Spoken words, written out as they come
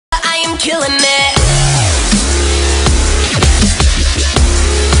been killing it.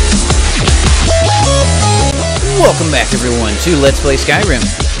 Welcome back, everyone, to Let's Play Skyrim.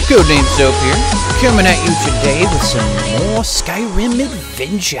 Codename Soap here, coming at you today with some more Skyrim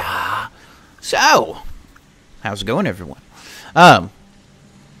adventure. So, how's it going, everyone?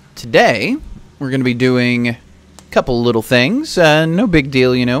 Today we're going to be doing a couple little things. No big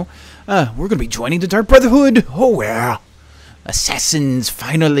deal, you know. We're going to be joining the Dark Brotherhood. Oh yeah, assassins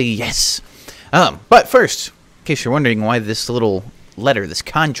finally, yes. But first, in case you're wondering why this little letter, this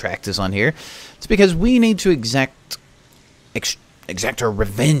contract is on here, it's because we need to exact our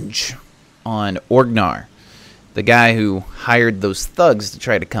revenge on Orgnar, the guy who hired those thugs to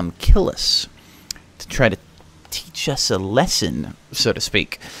try to come kill us, to try to teach us a lesson, so to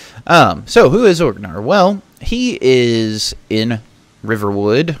speak. So who is Orgnar? Well, he is in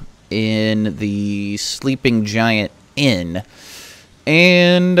Riverwood in the Sleeping Giant Inn,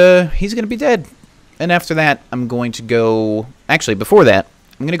 and he's going to be dead. And after that, I'm going to go... Actually, before that,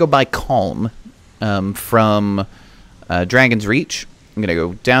 I'm going to go buy Calm from Dragon's Reach. I'm going to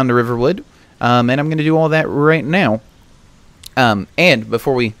go down to Riverwood, and I'm going to do all that right now. And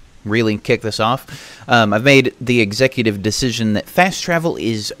before we really kick this off, I've made the executive decision that fast travel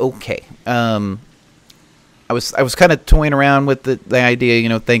is okay. I was kind of toying around with the idea, you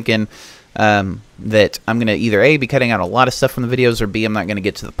know, thinking that I'm going to either A, be cutting out a lot of stuff from the videos, or B, I'm not going to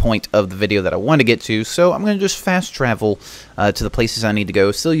get to the point of the video that I want to get to, so I'm going to just fast travel to the places I need to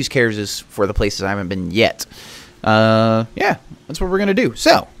go, still use carriages for the places I haven't been yet. Yeah, that's what we're going to do.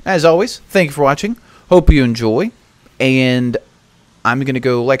 So, as always, thank you for watching, hope you enjoy, and I'm going to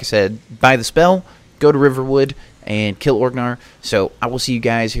go, like I said, buy the spell, go to Riverwood, and kill Orgnar, so I will see you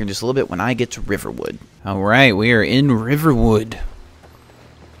guys here in just a little bit when I get to Riverwood. Alright, we are in Riverwood.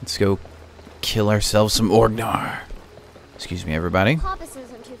 Let's go kill ourselves some Orgnar. Excuse me, everybody. Papa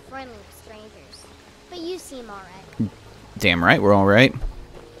says I'm too friendly with strangers, but you seem alright. Damn right, we're alright.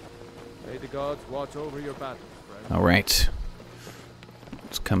 May the gods watch over your battles, friend. Alright.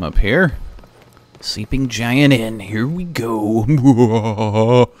 Let's come up here. Sleeping Giant Inn. Here we go.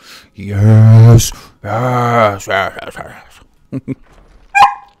 Yes. Yes. Yes. Yes.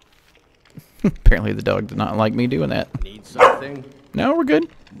 Apparently the dog did not like me doing that. Need something? No, we're good.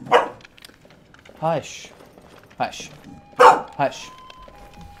 Hush. Hush. Hush.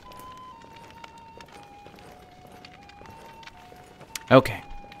 Okay.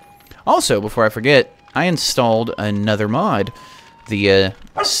 Also, before I forget, I installed another mod. The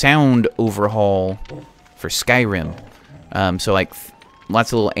sound overhaul for Skyrim. So, like,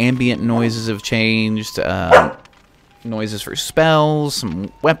 lots of little ambient noises have changed. Noises for spells,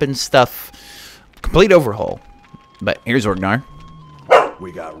 some weapon stuff. Complete overhaul. But here's Orgnar.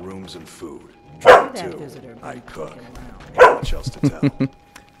 We got rooms and food. Drink too. I cook. Not much else to tell.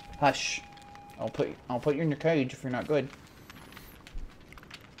 Hush. I'll put you in your cage if you're not good.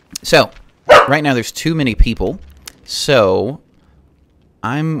 So, right now there's too many people. So,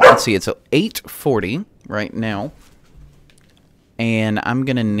 let's see, it's 8:40 right now. And I'm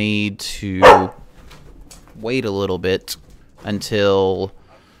gonna need to wait a little bit until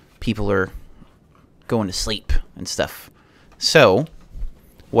people are going to sleep and stuff. So,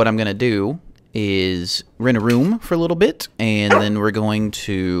 what I'm going to do is rent a room for a little bit, and then we're going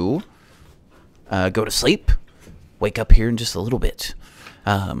to go to sleep, wake up here in just a little bit.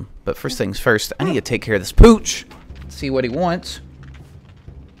 But first things first, I need to take care of this pooch, see what he wants.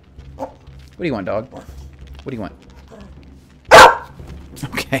 What do you want, dog? What do you want?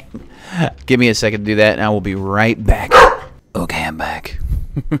 Okay. Give me a second to do that, and I will be right back. Okay, I'm back.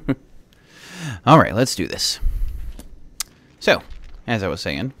 Alright, let's do this. So, as I was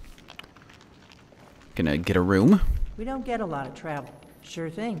saying, gonna get a room. We don't get a lot of travel. Sure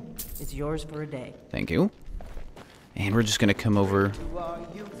thing. It's yours for a day. Thank you. And we're just gonna come over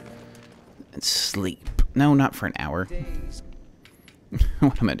and sleep. No, not for an hour.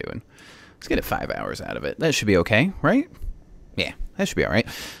 What am I doing? Let's get it 5 hours out of it. That should be okay, right? Yeah, that should be alright.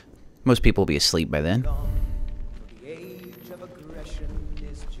 Most people will be asleep by then.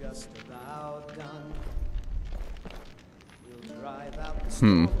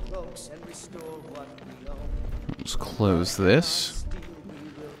 Let's close this.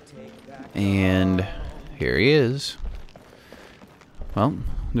 And here he is. Well,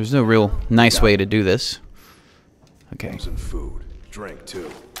 there's no real nice way to do this. Okay. Rooms and food. Drink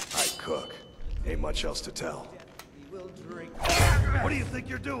too. I cook. Ain't much else to tell. What do you think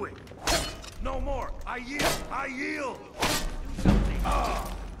you're doing? No more. I yield. I yield.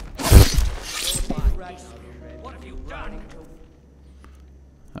 What have you done?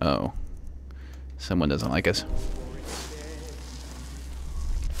 Oh. Someone doesn't like us.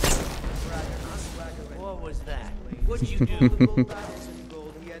 What was that? What'd you do?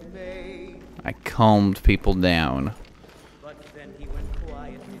 I calmed people down.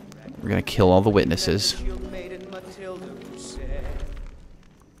 We're gonna kill all the witnesses.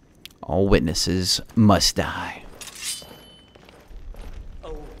 All witnesses must die.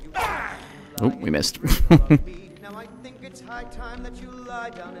 Oh, we missed.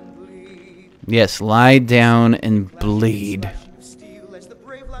 Yes, lie down and bleed.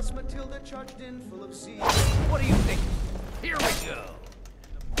 What do you think? Here we go.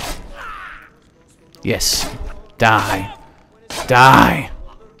 Yes, die. Die.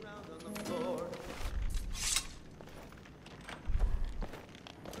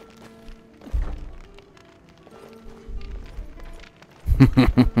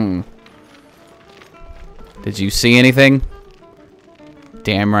 Did you see anything?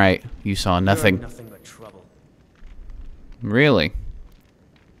 Damn right, you saw nothing. Nothing but trouble. Really?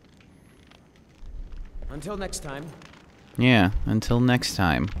 Until next time. Yeah, until next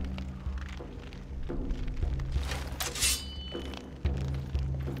time.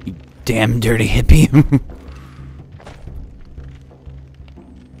 You damn dirty hippie.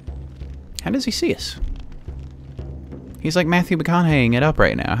 How does he see us? He's like Matthew McConaugheying it up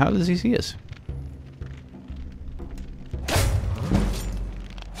right now. How does he see us?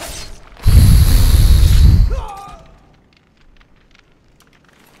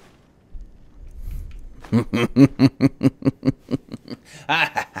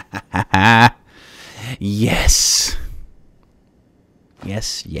 Yes.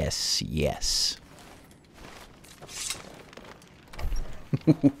 Yes, yes, yes.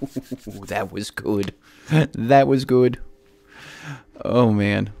 That was good. That was good. Oh,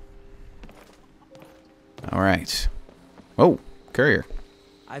 man. All right. Oh, courier.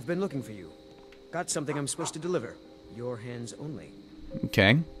 I've been looking for you. Got something I'm supposed to deliver. Your hands only.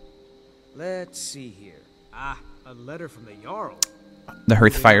 Okay. Let's see here. Ah, a letter from the Jarl. The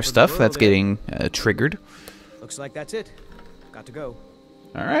Hearthfire stuff, that's getting triggered. Looks like that's it. Got to go.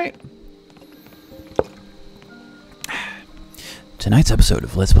 All right. Tonight's episode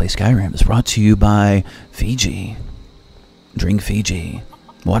of Let's Play Skyrim is brought to you by Fiji. Drink Fiji.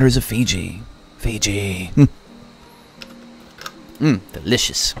 Waters of Fiji. Fiji.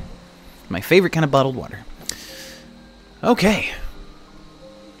 Delicious. My favorite kind of bottled water. Okay.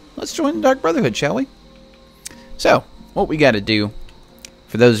 Let's join the Dark Brotherhood, shall we? So, what we gotta do,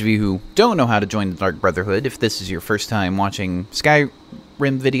 for those of you who don't know how to join the Dark Brotherhood, if this is your first time watching Skyrim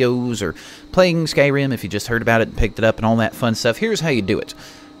videos or playing Skyrim, if you just heard about it and picked it up and all that fun stuff, here's how you do it.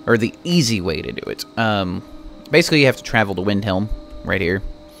 Or the easy way to do it. Basically, you have to travel to Windhelm, right here,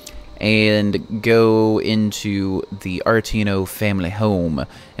 and go into the Artino family home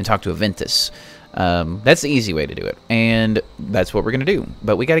and talk to Aventus. That's the easy way to do it, and that's what we're going to do.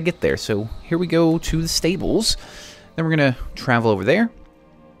 But we got to get there, so here we go to the stables. Then we're going to travel over there,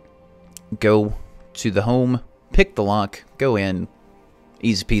 go to the home, pick the lock, go in,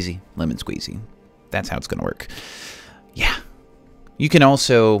 easy peasy, lemon squeezy. That's how it's going to work. Yeah. You can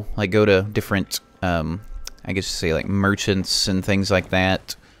also like go to different, I guess you say like merchants and things like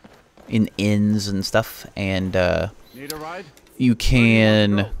that, in inns and stuff, and Need a ride? you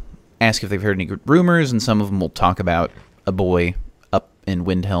can ask if they've heard any good rumors, and some of them will talk about a boy up in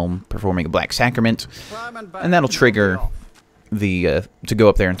Windhelm performing a black sacrament, and that'll trigger the to go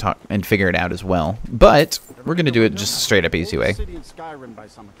up there and talk and figure it out as well. But we're gonna do it just a straight up easy way. City in Skyrim by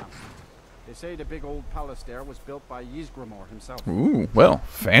some accounts. They say the big old palace there was built by Ysgramor himself. Ooh, well,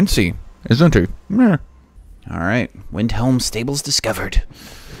 fancy, isn't it? Meh. All right, Windhelm stables discovered.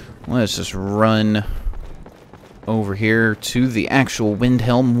 Let's just run over here to the actual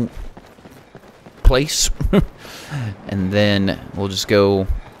Windhelm place, and then we'll just go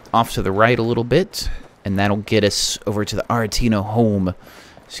off to the right a little bit, and that'll get us over to the Artino home.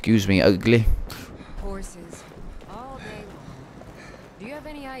 Excuse me, ugly. Horses, all day long. Do you have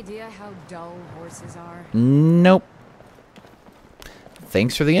any idea how dull horses are? Nope.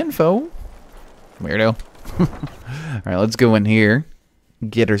 Thanks for the info, weirdo. Alright, let's go in here,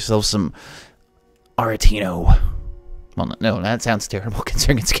 get ourselves some Artino. Well, no, that sounds terrible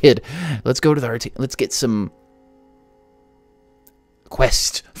considering it's a kid. Let's go to the Artino. Let's get some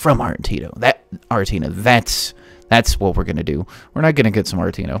quest from Artino. That's what we're gonna do. We're not gonna get some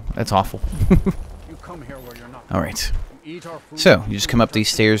Artino. That's awful. You come here where you're not. All right. So you just come up these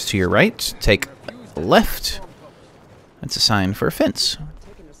stairs to your right, take a left. That's a sign for a fence.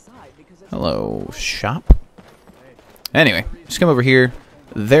 Hello, shop. Anyway, just come over here.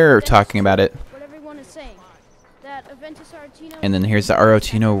 They're talking about it. What everyone is saying. That Aventus Artino. And then here's the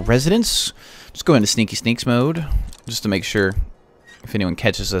Artino residence. Just go into sneaky sneaks mode, just to make sure if anyone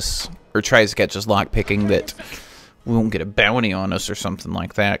catches us or tries to catch us lockpicking, that we won't get a bounty on us or something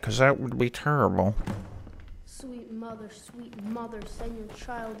like that, because that would be terrible. Sweet mother, send your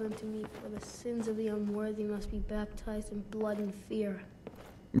child unto me, for the sins of the unworthy must be baptized in blood and fear.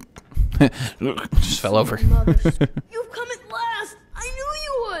 Just fell over. Mother, you've come at last! I knew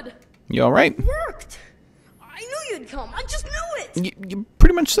you would! You alright? It worked! I knew you'd come, I just knew it! You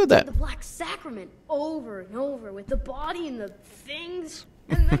pretty much said that. The Black Sacrament, over and over, with the body and the things,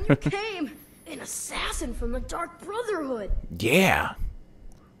 and then you came, an assassin from the Dark Brotherhood! Yeah.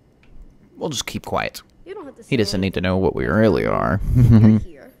 We'll just keep quiet. You don't have to say He doesn't need to know what we really are. You're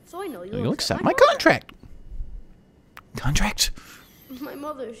here, so I know You'll accept my contract. Contract? My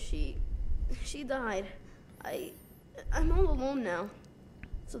mother, she died. I'm all alone now.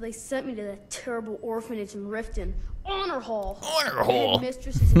 So they sent me to that terrible orphanage in Riften. Overhaul. Overhaul. The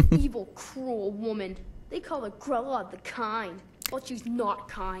mistress is an evil, cruel woman. They call her Krewella the Kind. But she's not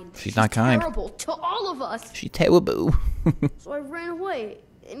kind. She's not kind. Terrible to all of us. She's terrible. So I ran away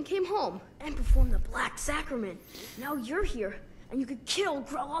and came home and performed the Black Sacrament. Now you're here, and you could kill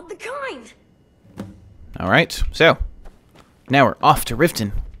Krewella the Kind. Alright, so now we're off to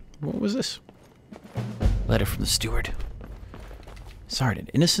Riften. What was this? Letter from the steward. Sergeant,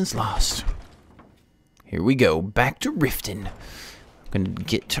 innocence lost. Here we go, back to Riften. I'm gonna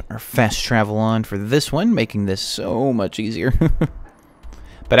get our fast travel on for this one, making this so much easier.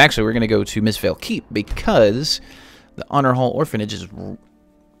 But actually, we're gonna go to Mistvale Keep because the Overhaul Orphanage is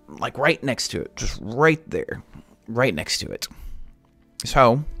like right next to it, just right there, right next to it.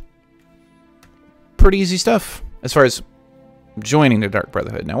 So, pretty easy stuff as far as joining the Dark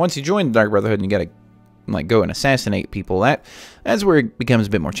Brotherhood. Now, once you join the Dark Brotherhood and you gotta like go and assassinate people, that's where it becomes a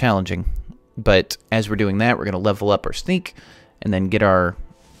bit more challenging. But as we're doing that, we're gonna level up our sneak and then get our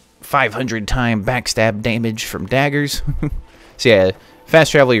 500 time backstab damage from daggers. So yeah,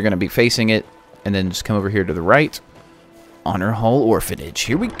 fast travel, you're gonna be facing it, and then just come over here to the right. Overhaul Orphanage.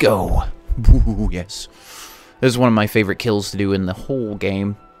 Here we go. Ooh, yes. This is one of my favorite kills to do in the whole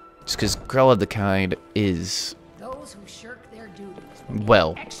game. Just because Krewella the Kind is, Those who shirk their duties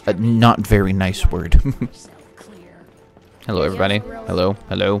well, a not very nice word. Hello, everybody. Hello,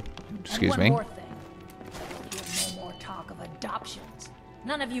 hello. Excuse me. One more thing. Hear no more talk of adoptions.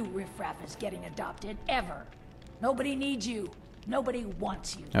 None of you riffraffers getting adopted, ever. Nobody needs you. Nobody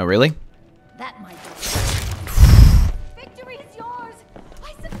wants you. Oh, really? That might be. Victory is yours!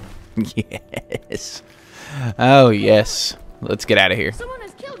 Yes. Oh, yes. Let's get out of here. Someone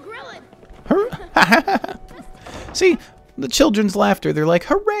has killed Krewella. See, the children's laughter, they're like,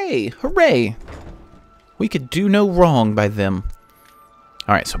 hooray, hooray. We could do no wrong by them.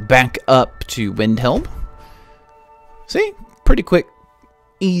 Alright, so back up to Windhelm. See? Pretty quick.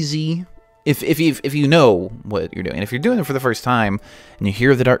 Easy. If you know what you're doing. If you're doing it for the first time and you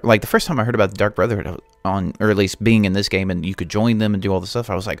hear the Dark, like the first time I heard about the Dark Brotherhood on, or at least being in this game, and you could join them and do all the stuff,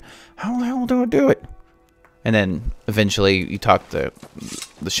 I was like, how the hell do I do it? And then eventually you talk to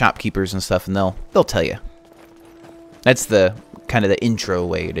the shopkeepers and stuff, and they'll tell you. That's the kind of the intro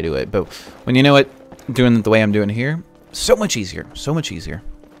way to do it. But when you know it, doing it the way I'm doing it here, so much easier, so much easier.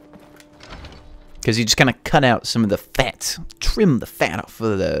 Because you just kind of cut out some of the fat, trim the fat off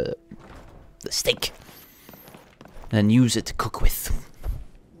of the steak, and then use it to cook with.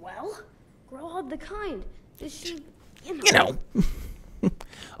 Well, Krewella the Kind. Does she, you know.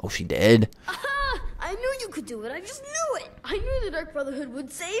 Oh, she did. Aha! I knew you could do it. I just knew it. I knew the Dark Brotherhood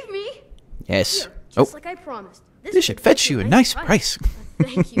would save me. Yes. Here, just like I promised. This should fetch you a nice price.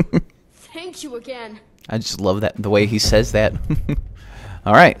 Thank you. Thank you again. I just love that, the way he says that.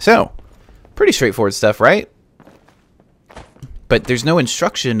 Alright, so, pretty straightforward stuff, right? But there's no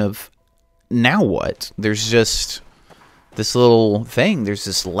instruction of now what. There's just this little thing. There's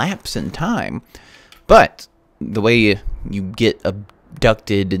this lapse in time. But the way you get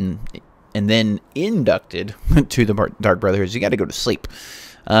abducted and then inducted to the Dark Brotherhood is you got to go to sleep.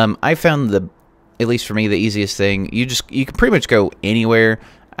 I found at least for me, the easiest thing. You can pretty much go anywhere.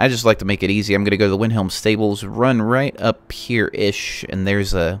 I just like to make it easy. I'm going to go to the Windhelm Stables, run right up here-ish, and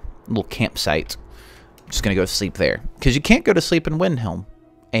there's a little campsite. I'm just going to go to sleep there. Because you can't go to sleep in Windhelm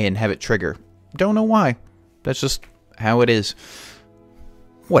and have it trigger. Don't know why. That's just how it is.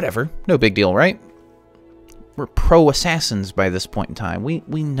 Whatever. No big deal, right? We're pro-assassins by this point in time.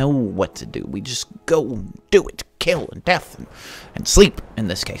 We know what to do. We just go do it. Kill and death and sleep, in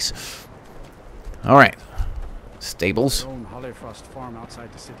this case. Alright. Stables. So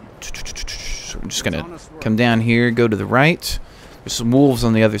we're just going to come down here, go to the right. There's some wolves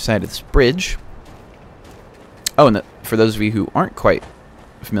on the other side of this bridge. Oh, and for those of you who aren't quite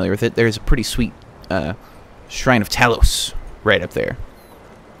familiar with it, there's a pretty sweet Shrine of Talos right up there.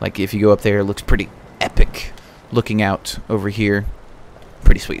 Like, if you go up there, it looks pretty epic looking out over here.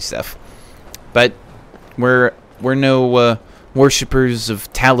 Pretty sweet stuff. But we're no worshippers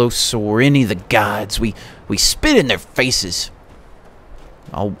of Talos or any of the gods. We spit in their faces.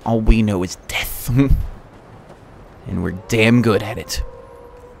 All we know is death. And we're damn good at it.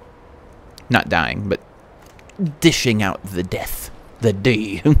 Not dying, but dishing out the death. The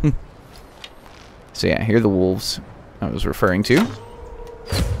D. So yeah, here are the wolves I was referring to.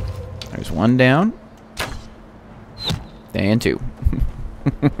 There's one down. And two.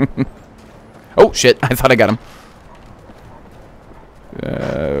 Oh, shit. I thought I got him.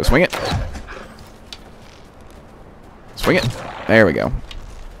 Swing it. Swing it. There we go.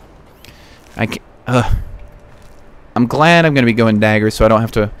 I'm glad I'm going to be going dagger so I don't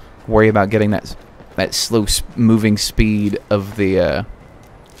have to worry about getting that slow moving speed of the,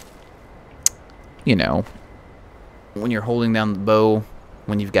 you know, when you're holding down the bow,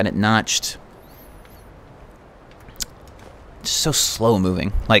 when you've got it notched. Just so slow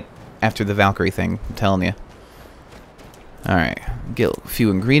moving. Like, after the Valkyrie thing, I'm telling you. Alright, get a few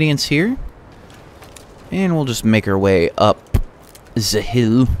ingredients here. And we'll just make our way up the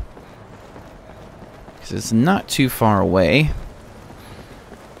hill. Because it's not too far away.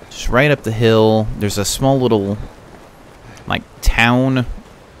 Just right up the hill. There's a small little, like, town,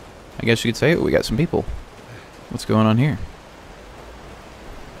 I guess you could say. Oh, we got some people. What's going on here?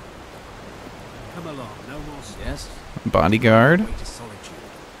 Come along, no more yes. Bodyguard.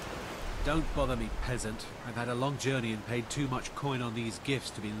 Don't bother me, peasant. I've had a long journey and paid too much coin on these gifts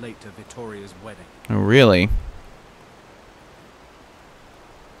to be late to Vittoria's wedding. Oh, really?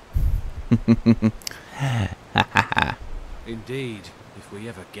 Indeed, if we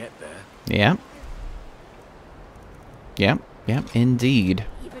ever get there. Yeah. Yep, yep, indeed.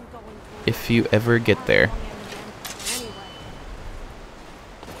 If you ever get there.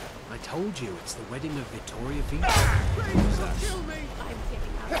 I told you, it's the wedding of Vittoria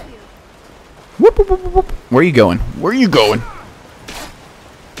Whoop, whoop, whoop, whoop. Where are you going? Where are you going?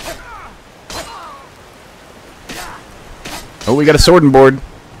 Oh, we got a sword and board.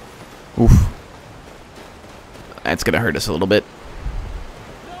 Oof. That's gonna hurt us a little bit.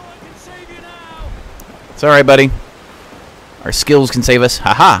 It's alright, buddy. Our skills can save us.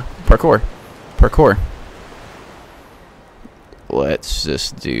 Haha! Parkour. Parkour. Let's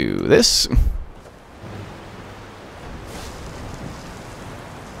just do this.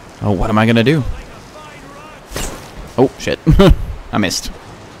 Oh, what am I gonna do? Oh, shit. I missed.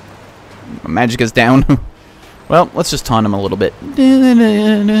 My magic is down. Well, let's just taunt him a little bit. Where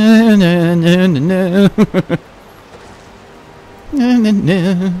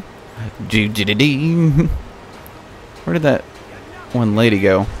did that one lady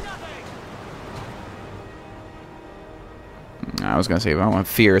go? I was gonna say, I don't want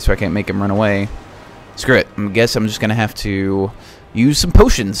fear, so I can't make him run away. Screw it. I guess I'm just gonna have to use some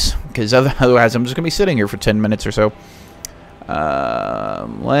potions, because otherwise I'm just gonna be sitting here for 10 minutes or so.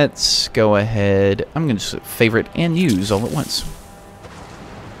 Let's go ahead. I'm gonna just favorite and use all at once.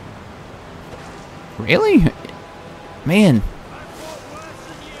 Really? Man.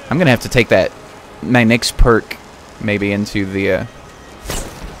 I'm gonna have to take that my next perk maybe into the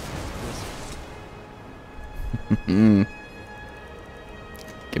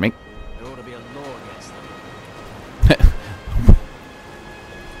Gimme. There ought to be a law against them.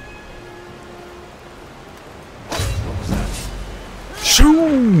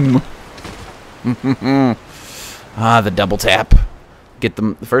 Shoom! Ah, the double tap. Get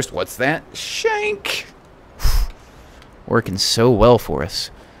them first. What's that? Shank! Working so well for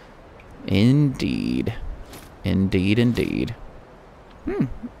us. Indeed. Indeed, indeed.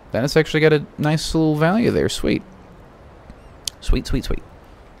 That's actually got a nice little value there. Sweet. Sweet, sweet, sweet.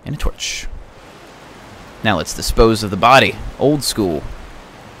 And a torch. Now let's dispose of the body. Old school.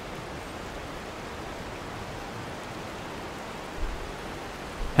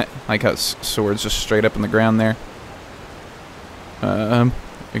 Like how swords just straight up in the ground there.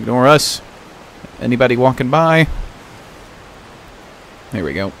 Ignore us. Anybody walking by? There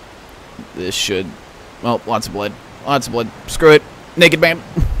we go. This should... Well, lots of blood. Lots of blood. Screw it. Naked man.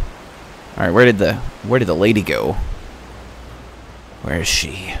 Alright, where did the lady go? Where is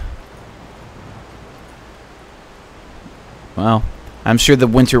she? Well, I'm sure the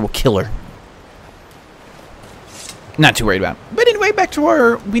winter will kill her. Not too worried about it. But anyway, back to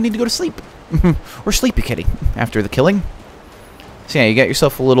our... We need to go to sleep. We're sleepy kitty after the killing. So yeah, you got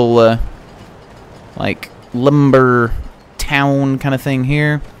yourself a little, like, lumber town kind of thing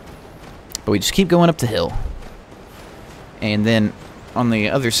here. But we just keep going up the hill. And then on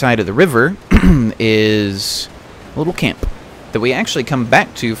the other side of the river is a little camp. that we actually come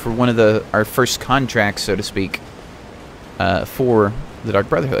back to for one of our first contracts, so to speak, for the Dark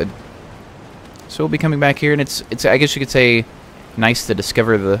Brotherhood. So we'll be coming back here, and it's I guess you could say nice to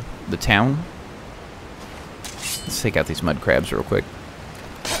discover the town. Let's take out these mud crabs real quick.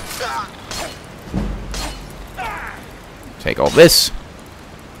 Take all this.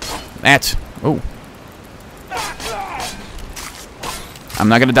 That. Oh. I'm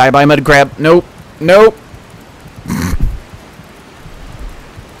not gonna die by a mud crab. Nope. Nope.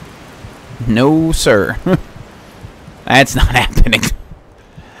 No, sir. That's not happening.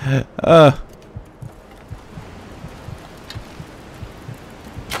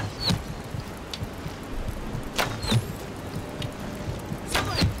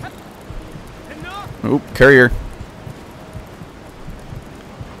 Oop, courier.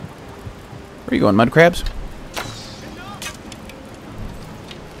 Where are you going, mud crabs?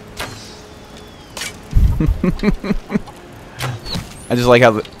 I just like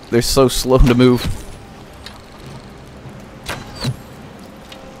how they're so slow to move.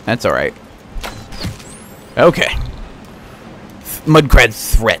 That's alright. Okay. Mudcrab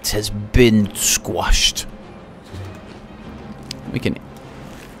threat has been squashed. We can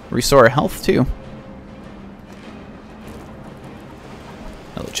restore our health too.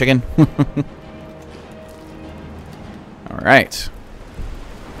 Hello, chicken. Alright.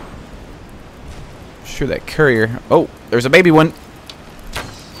 Sure, that courier. Oh, there's a baby one.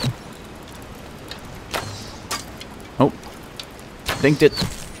 Oh. Dinked it.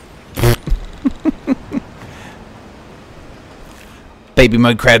 Baby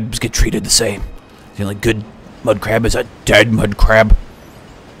mud crabs get treated the same. The only good mud crab is a dead mud crab.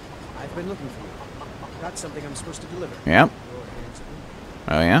 I've been looking for you. Got something I'm supposed to deliver. Yeah.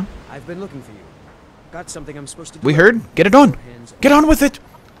 Oh, yeah? I've been looking for you. Got something I'm supposed to deliver. We heard. Get it on. Get on with it.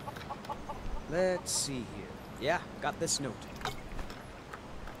 Let's see here. Yeah, got this note.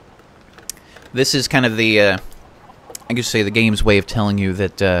 This is kind of the, I guess say the game's way of telling you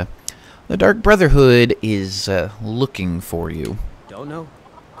that the Dark Brotherhood is looking for you. Don't know.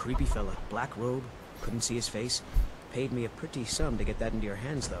 Creepy fella. Black robe. Couldn't see his face. Paid me a pretty sum to get that into your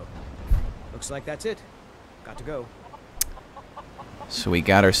hands, though. Looks like that's it. Got to go. So we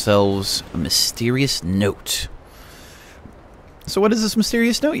got ourselves a mysterious note. So what is this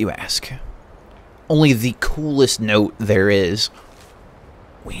mysterious note, you ask? Only the coolest note there is.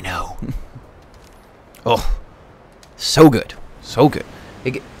 We know. Oh, so good, so good. I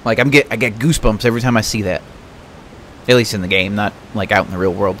get goosebumps every time I see that. At least in the game, not like out in the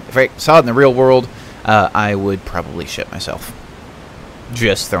real world. If I saw it in the real world, I would probably shit myself.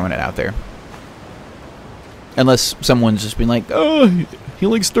 Just throwing it out there. Unless someone's just been like, oh, he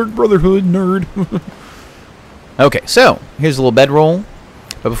likes Dark Brotherhood, nerd. Okay, so here's a little bedroll.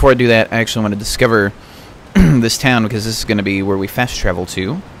 But before I do that, I actually want to discover this town, because this is going to be where we fast travel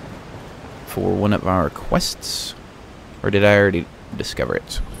to for one of our quests. Or did I already discover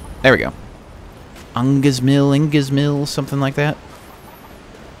it? There we go. Ingismill, something like that.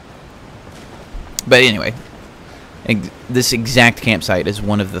 But anyway, this exact campsite is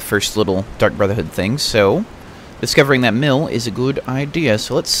one of the first little Dark Brotherhood things, so discovering that mill is a good idea.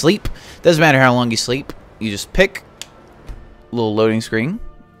 So let's sleep. Doesn't matter how long you sleep. You just pick a little loading screen,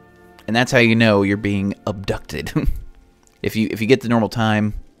 and that's how you know you're being abducted. If you get the normal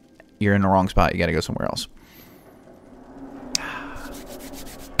time, you're in the wrong spot. You gotta go somewhere else.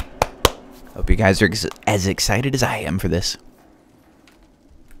 Hope you guys are as excited as I am for this.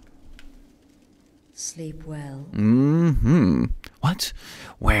 Sleep well. Mm-hmm. What?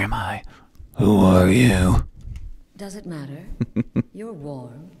 Where am I? Who are you? Does it matter? You're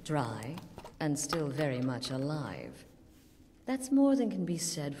warm, dry, and still very much alive. That's more than can be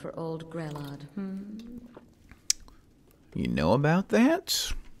said for old Krewella. You know about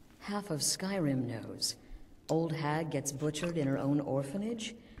that? Half of Skyrim knows. Old hag gets butchered in her own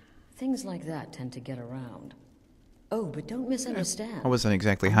orphanage. Things like that tend to get around. Oh, but don't misunderstand. I wasn't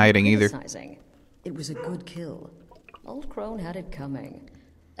exactly hiding either. It was a good kill. Old Crone had it coming.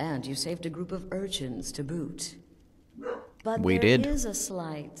 And you saved a group of urchins to boot. But we did. There is a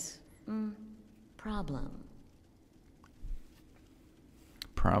slight problem.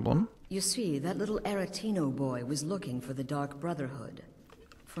 Problem? You see, that little Aretino boy was looking for the Dark Brotherhood.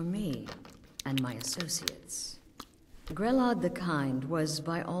 For me and my associates. Krewella the Kind was,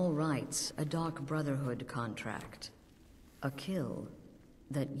 by all rights, a Dark Brotherhood contract. A kill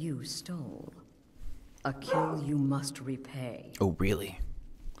that you stole. A kill you must repay. Oh, really?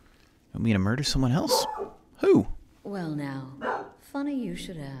 You want me to murder someone else? Who? Well now, funny you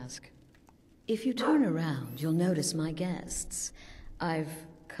should ask. If you turn around, you'll notice my guests. I've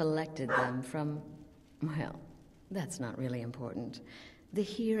collected them from, well, That's not really important. The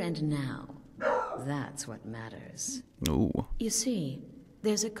here and now, that's what matters. Ooh. You see,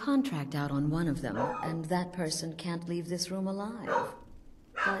 there's a contract out on one of them, and that person can't leave this room alive.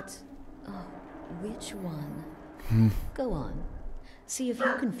 But, which one? Go on. See if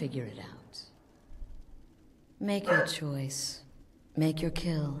you can figure it out. Make your choice. Make your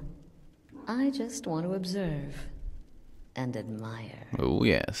kill. I just want to observe and admire. Oh,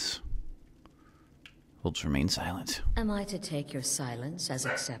 yes. We'll just remain silent. Am I to take your silence as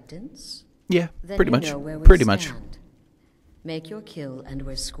acceptance? Yeah, Then pretty you much. know where we Pretty much. stand. Make your kill and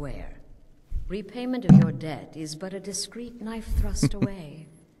we're square. Repayment of your debt is but a discreet knife thrust away.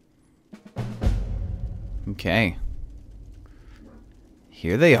 Okay.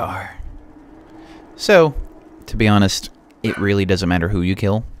 Here they are. So, to be honest, it really doesn't matter who you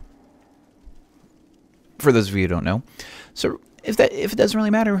kill. For those of you who don't know. So, if it doesn't really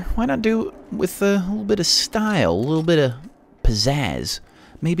matter, why not do it with a little bit of style, a little bit of pizzazz,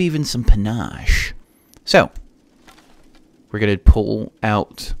 maybe even some panache. So, we're going to pull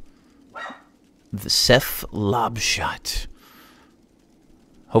out the Seth Lob Shot.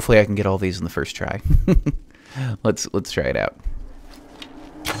 Hopefully I can get all these in the first try. Let's try it out.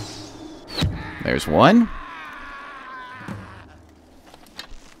 There's one.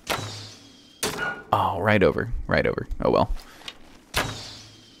 Oh, right over. Right over. Oh well.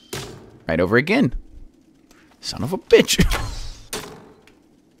 Right over again. Son of a bitch.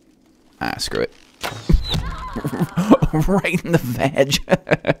 Ah, screw it. Right in the vag.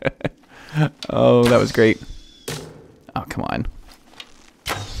 Oh, that was great. Oh, come on.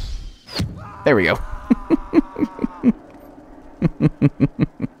 There we go.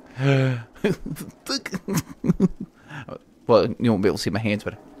 Well, you won't be able to see my hands,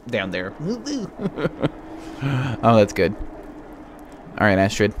 but down there. Oh, that's good. All right,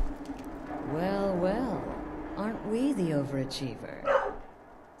 Astrid. Well, well. Aren't we the overachiever?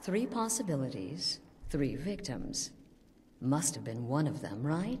 3 possibilities, 3 victims. Must have been one of them,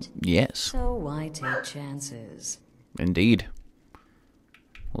 right? Yes. So why take chances? Indeed.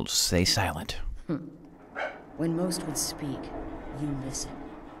 We'll just stay silent. When most would speak, you listen.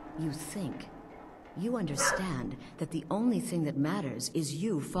 You think. You understand that the only thing that matters is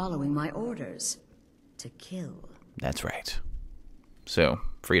you following my orders. To kill. That's right. So,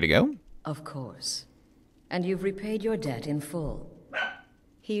 free to go? Of course. And you've repaid your debt in full.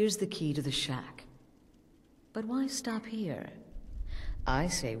 Here's the key to the shack. But why stop here? I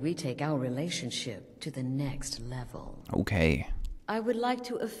say we take our relationship to the next level. Okay. I would like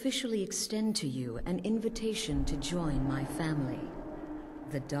to officially extend to you an invitation to join my family,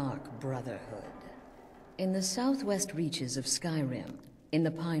 the Dark Brotherhood. In the southwest reaches of Skyrim, in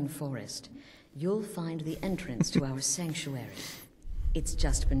the Pine Forest, you'll find the entrance to our sanctuary. It's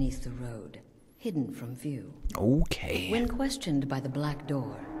just beneath the road, hidden from view. Okay. When questioned by the Black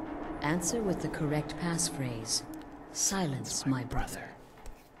Door, answer with the correct passphrase, "Silence, my brother."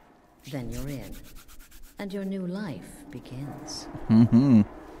 Then you're in, and your new life begins. Mm-hmm.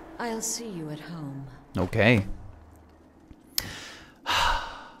 I'll see you at home. Okay.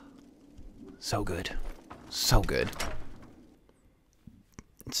 So good. So good.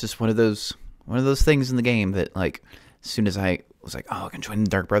 It's just one of those things in the game that, like, as soon as I was like, oh, I can join the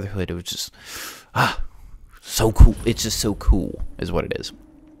Dark Brotherhood, it was just, so cool. It's just so cool, is what it is.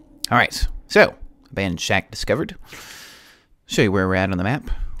 Alright, so, abandoned shack discovered. Show you where we're at on the map.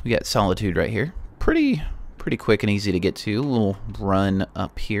 We got Solitude right here. Pretty quick and easy to get to. A little run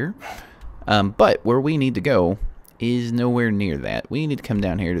up here. But where we need to go is nowhere near that. We need to come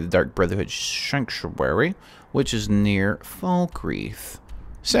down here to the Dark Brotherhood Sanctuary, which is near Falkreath.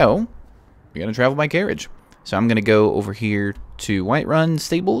 So, we're going to travel by carriage. So I'm going to go over here to Whiterun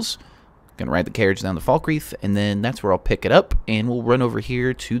Stables. Going to ride the carriage down to Falkreath, and then that's where I'll pick it up, and we'll run over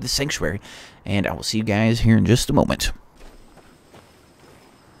here to the Sanctuary. And I will see you guys here in just a moment.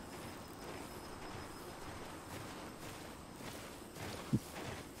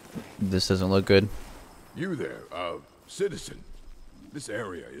 This doesn't look good. You there, citizen. This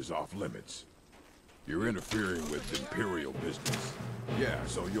area is off limits. You're interfering with Imperial business. Yeah,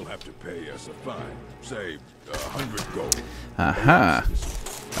 so you'll have to pay us a fine. Say, 100 gold. Aha.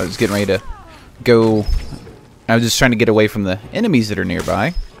 I was getting ready to go. I was just trying to get away from the enemies that are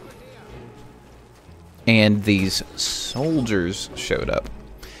nearby. And these soldiers showed up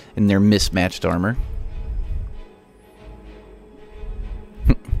in their mismatched armor.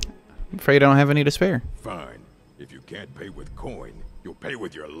 I'm afraid I don't have any to spare. Fine. If you can't pay with coin, you'll pay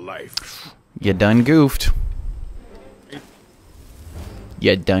with your life. You done goofed.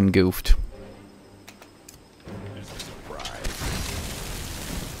 You done goofed.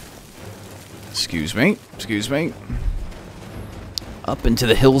 Excuse me. Excuse me. Up into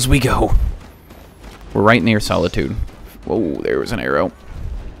the hills we go. We're right near Solitude. Whoa, there was an arrow.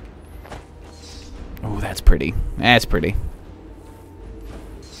 Oh, that's pretty. That's pretty.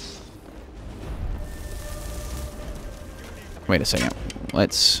 Wait a second.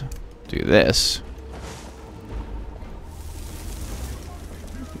 Let's do this.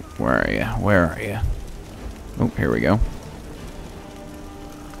 Where are you? Where are you? Oh, here we go.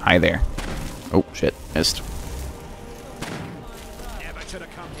 Hi there. Oh, shit. Missed.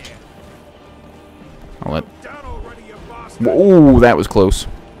 I'll let... Whoa, that was close.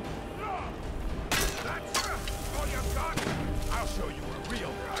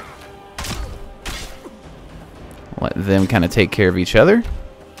 Let them kind of take care of each other.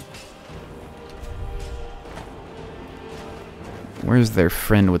 Where's their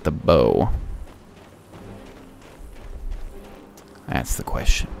friend with the bow? That's the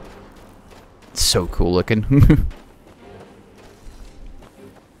question. It's so cool looking.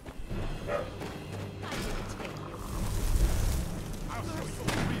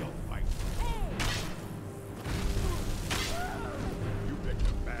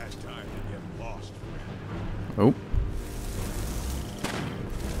 Oh.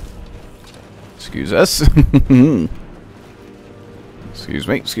 Excuse us. Excuse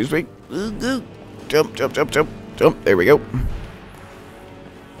me, excuse me. Jump, jump, jump, jump, jump. There we go.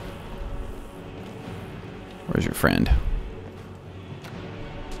 Where's your friend?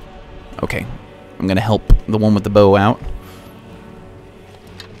 Okay. I'm gonna help the one with the bow out.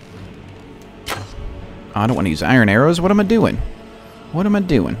 Oh, I don't want to use iron arrows. What am I doing? What am I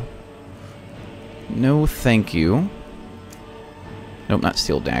doing? No, thank you. Nope, not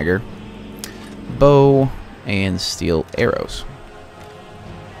steel dagger. Bow and steel arrows.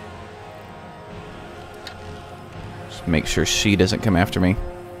 Just make sure she doesn't come after me.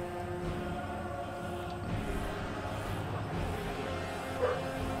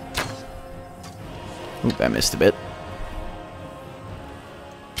 Oop, I missed a bit.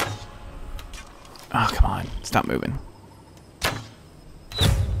 Oh, come on. Stop moving.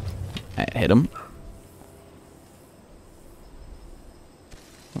 That hit him.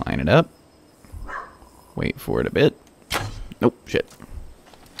 Line it up. Wait for it a bit. Nope, shit.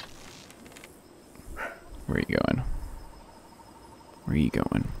 Where are you going? Where are you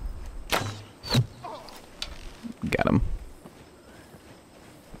going? Got him.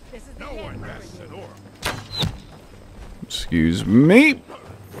 Excuse me.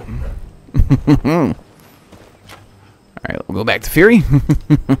 Alright, we'll go back to Fury.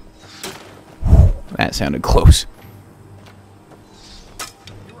 That sounded close.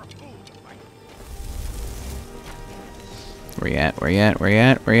 Where you at? Where you at? Where you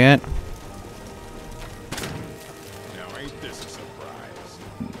at? Where you at? Now ain't this a surprise?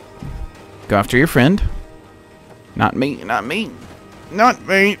 Go after your friend. Not me, not me. Not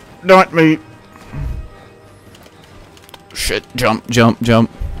me, not me. Shit, jump, jump, jump.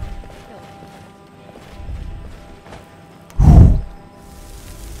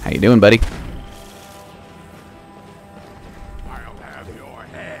 How you doing, buddy? I'll have your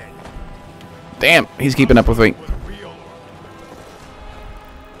head. Damn, he's keeping up with me.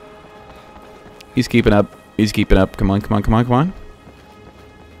 He's keeping up. He's keeping up. Come on, come on, come on, come on.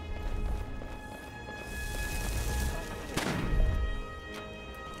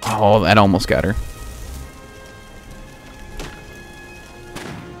 Oh, that almost got her.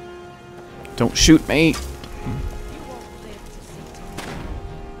 Don't shoot me.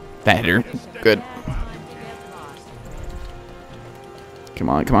 That hit her. Good. Come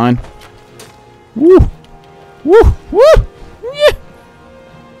on, come on. Woo! Woo! Woo! Yeah!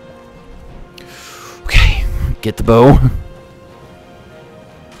 Okay, get the bow.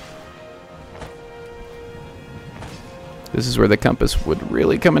 This is where the compass would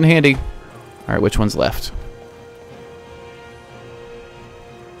really come in handy. Alright, which one's left?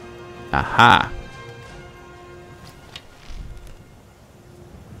 Aha!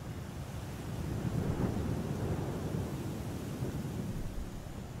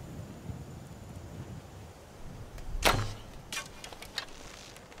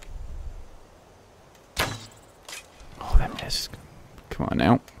 Oh, that missed. Come on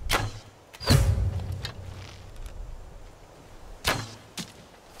now.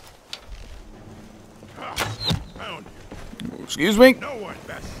 Excuse me.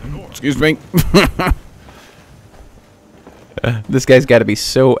 Excuse me. This guy's got to be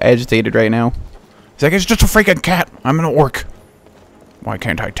so agitated right now. He's like, it's just a freaking cat. I'm an orc. Why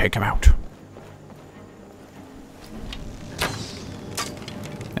can't I take him out?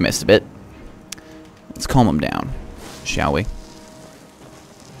 I missed a bit. Let's calm him down, shall we?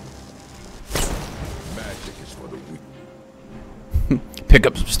 Pick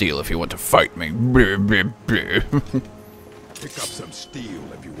up some steel if you want to fight me. Pick up some steel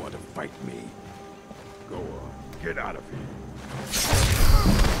if you want to fight me. Go on, get out of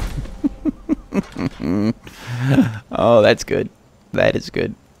here. Oh, that's good. That is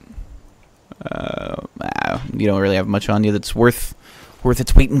good. You don't really have much on you that's worth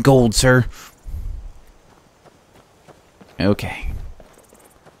its weight in gold, sir. Okay.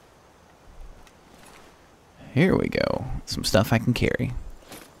 Here we go. Some stuff I can carry.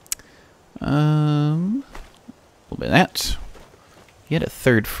 A little bit of that. You had a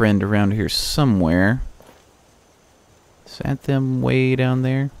third friend around here somewhere. Is that them way down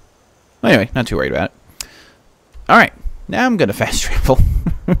there? Well, anyway, not too worried about it. Alright, now I'm gonna fast travel.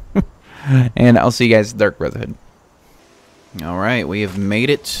 And I'll see you guys at Dark Brotherhood. Alright, we have made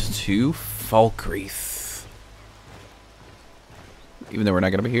it to Falkreath. Even though we're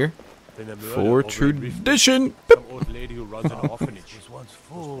not gonna be here. For tradition!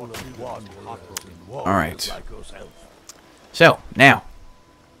 Alright. So, now.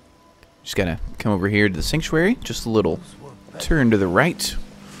 Just gotta come over here to the sanctuary. Just a little turn to the right.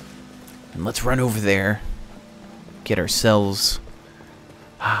 And let's run over there. Get ourselves...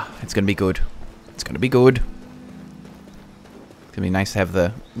 it's gonna be good. It's gonna be good. It's gonna be nice to have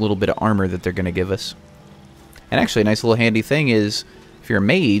the little bit of armor that they're gonna give us. And actually, a nice little handy thing is, if you're a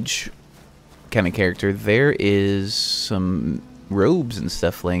mage kind of character, there is some robes and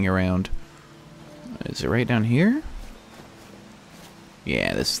stuff laying around. Is it right down here?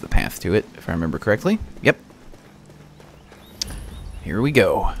 Yeah, this is the path to it, if I remember correctly. Yep. Here we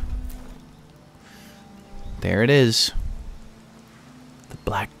go. There it is. The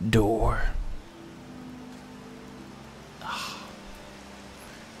black door.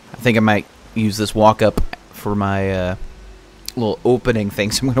 I think I might use this walk up for my little opening thing,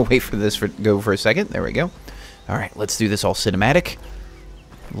 so I'm going to wait for this to go for a second. There we go. Alright, let's do this all cinematic.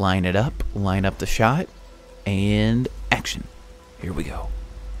 Line it up. Line up the shot. And action. Here we go.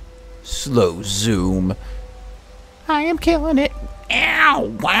 Slow zoom. I am killing it.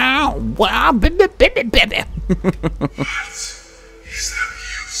 Ow! Wow! Wow! Baby, baby, baby.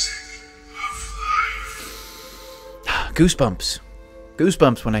 Goosebumps.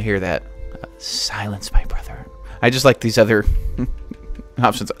 Goosebumps when I hear that. Silence, my brother. I just like these other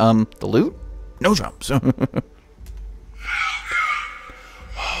options. The loot? No jumps.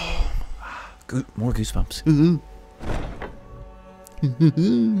 More goosebumps.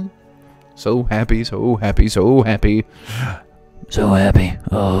 So happy, so happy, so happy. So happy.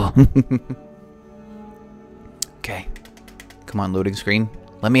 Oh. Okay. Come on, loading screen.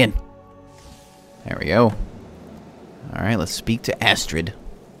 Let me in. There we go. Alright, let's speak to Astrid.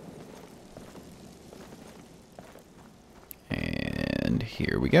 And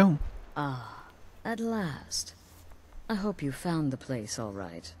here we go. Ah, at last. I hope you found the place all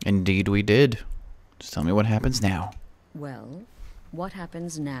right. Indeed we did. Just tell me what happens now. Well, what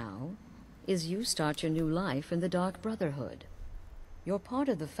happens now is you start your new life in the Dark Brotherhood. You're part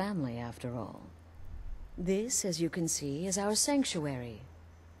of the family, after all. This, as you can see, is our sanctuary.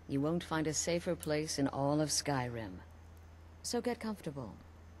 You won't find a safer place in all of Skyrim. So get comfortable.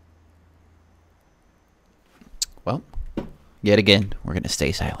 Well, yet again, we're going to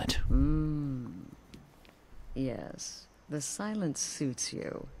stay silent. Yes, the silence suits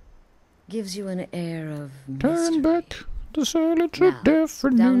you. Gives you an air of Turn mystery. back. The silence Now, of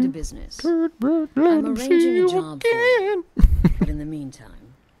deafening. down to business. Turn back, let I'm him see arranging you a job for again. you. But in the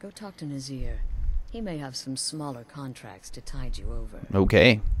meantime, go talk to Nazir. He may have some smaller contracts to tide you over.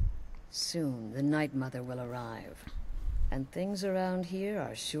 Okay. Soon, the Night Mother will arrive. And things around here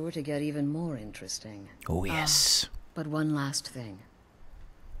are sure to get even more interesting. Oh, yes. But one last thing.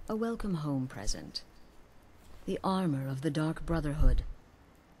 A welcome home present. The armor of the Dark Brotherhood.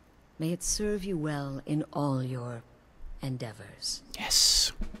 May it serve you well in all your endeavors.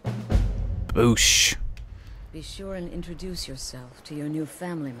 Yes. Boosh. Be sure and introduce yourself to your new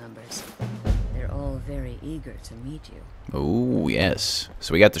family members. They're all very eager to meet you. Oh, yes.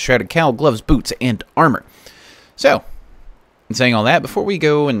 So we got the Shrouded Cowl, gloves, boots, and armor. So, in saying all that, before we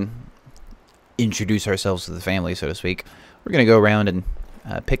go and introduce ourselves to the family, so to speak, we're going to go around and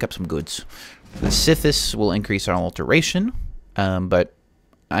pick up some goods. The Sithis will increase our alteration, but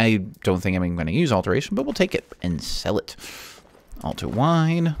I don't think I'm even going to use alteration, but we'll take it and sell it. Alter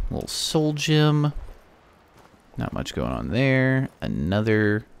wine, a little soul gem. Not much going on there.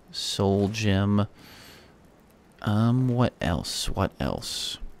 Another soul gem. What else? What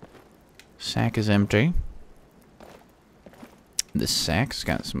else? Sack is empty. This sack's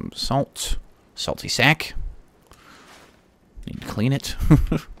got some salt. Salty sack. Need to clean it.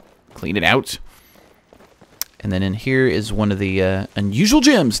 Clean it out. And then in here is one of the unusual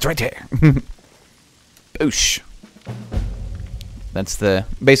gems. It's right there. Boosh. That's the...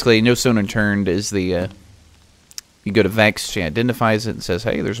 Basically, no stone unturned is the... you go to Vex, she identifies it and says,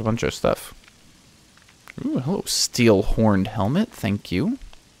 hey, there's a bunch of stuff. Ooh, hello, steel horned helmet. Thank you.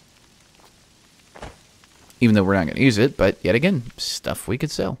 Even though we're not going to use it, but yet again, stuff we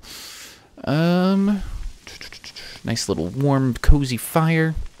could sell. Nice little warm, cozy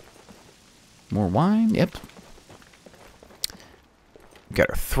fire. More wine. Yep. Got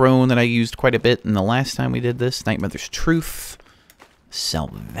our throne that I used quite a bit in the last time we did this. Night Mother's Truth. Sell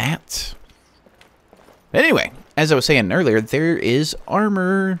that. Anyway, as I was saying earlier, there is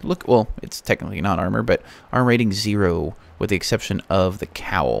armor. Look, well, it's technically not armor, but armor rating 0 with the exception of the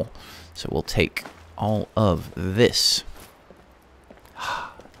cowl. So we'll take all of this.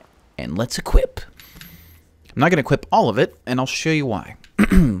 And let's equip. I'm not going to equip all of it, and I'll show you why.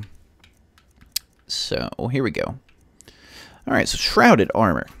 So, here we go. Alright, so Shrouded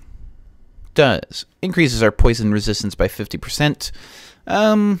Armor. Does. Increases our poison resistance by 50%.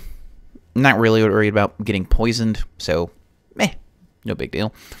 Not really worried about getting poisoned, so, no big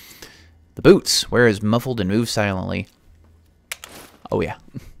deal. The boots. Wears muffled and moves silently. Oh, yeah.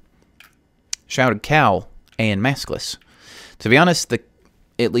 Shrouded Cowl and Maskless. To be honest,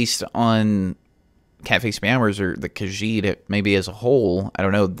 at least on Catface Meowers or the Khajiit, maybe as a whole, I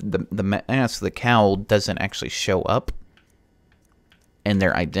don't know, the mask, the cowl doesn't actually show up. And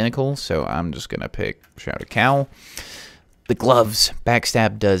they're identical, so I'm just going to pick Shrouded Cowl. The gloves,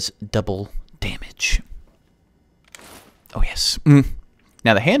 backstab does double damage. Oh, yes.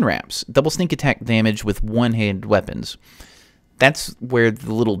 Now, the hand wraps, double sneak attack damage with one-handed weapons. That's where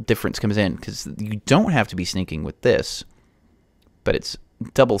the little difference comes in, because you don't have to be sneaking with this, but it's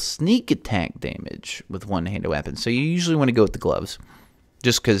double sneak attack damage with one-handed weapons. So you usually want to go with the gloves,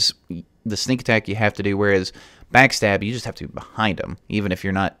 just because the sneak attack you have to do, whereas backstab, you just have to be behind them, even if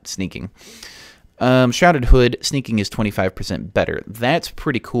you're not sneaking. Shrouded Hood, sneaking is 25% better. That's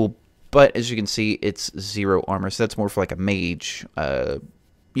pretty cool, but as you can see, it's 0 armor, so that's more for like a mage,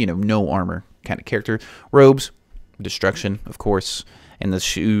 no armor kind of character. Robes, destruction, of course, and the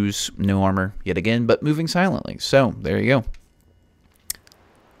shoes, no armor yet again, but moving silently. So, there you go.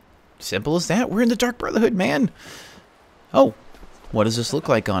 Simple as that. We're in the Dark Brotherhood, man. Oh, what does this look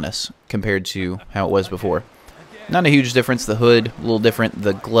like on us compared to how it was before? Not a huge difference. The hood, a little different.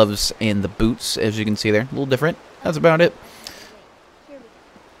 The gloves and the boots, as you can see there, a little different. That's about it.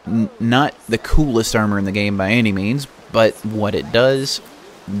 Not the coolest armor in the game by any means, but what it does,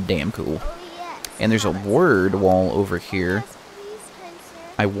 damn cool. And there's a word wall over here.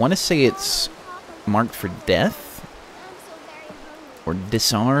 I want to say it's marked for death or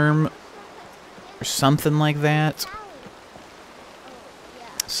disarm or something like that.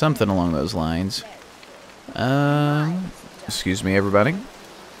 Something along those lines. Excuse me, everybody.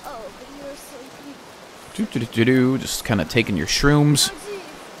 Just kind of taking your shrooms.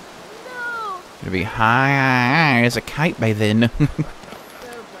 Gonna be high as a kite by then.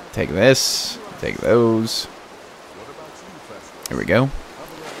 Take this. Take those. Here we go.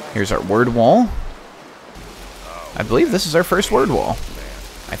 Here's our word wall. I believe this is our first word wall.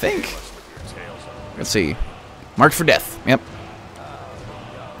 I think. Let's see. Marked for death. Yep.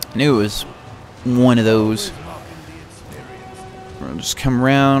 Knew it was one of those. We'll just come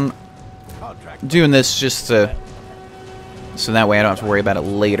around. Doing this just to, so that way I don't have to worry about it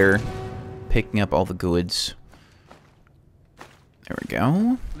later. Picking up all the goods. There we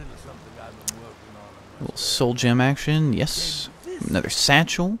go. A little soul gem action. Yes. Another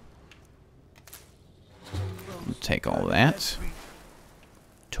satchel. Take all that.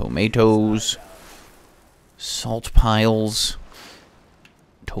 Tomatoes. Salt piles.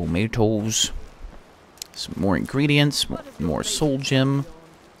 Tomatoes. Some more ingredients. More soul gem.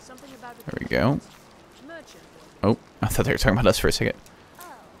 There we go. Oh, I thought they were talking about us for a second.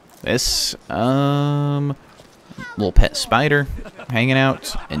 This, little pet spider hanging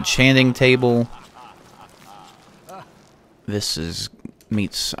out. Enchanting table. This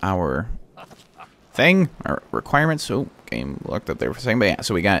meets our thing, our requirements. Oh, game looked up there for a second, but yeah.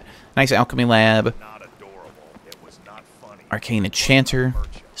 So we got nice alchemy lab, arcane enchanter.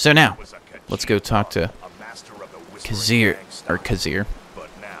 So now, let's go talk to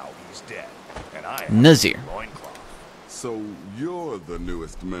Nazir. So you're the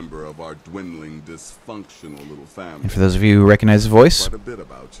newest member of our dwindling, dysfunctional little family. And for those of you who recognize the voice, quite a bit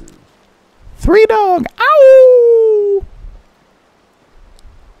about you. 3 Dog. Ow!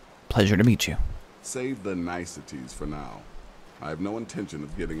 Pleasure to meet you. Save the niceties for now. I have no intention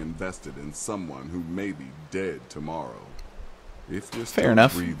of getting invested in someone who may be dead tomorrow. If you're Fair still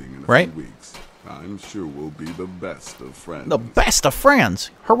enough, breathing in a right? few weeks, I'm sure we'll be the best of friends. The best of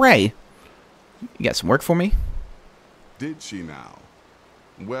friends! Hooray! You got some work for me? Did she now?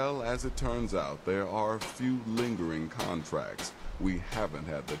 Well, as it turns out, there are a few lingering contracts we haven't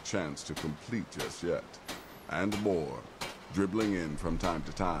had the chance to complete just yet. And more, dribbling in from time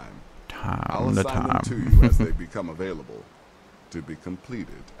to time. I'll assign them to you as they become available, to be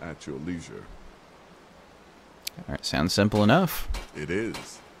completed at your leisure. Alright, sounds simple enough. It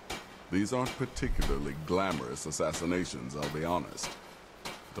is. These aren't particularly glamorous assassinations, I'll be honest.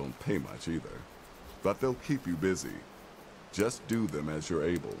 Don't pay much either. But they'll keep you busy. Just do them as you're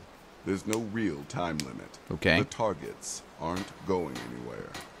able. There's no real time limit. Okay. The targets aren't going anywhere.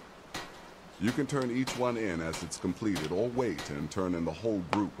 You can turn each one in as it's completed, or wait and turn in the whole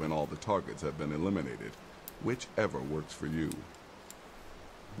group when all the targets have been eliminated. Whichever works for you.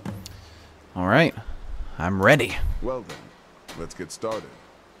 Alright. I'm ready. Well then, let's get started.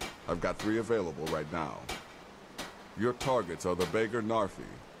 I've got 3 available right now. Your targets are the beggar Narfi,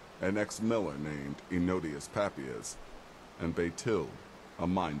 an ex-miller named Enodius Papias, and Baytil, a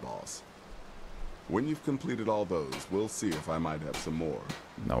mine boss. When you've completed all those, we'll see if I might have some more.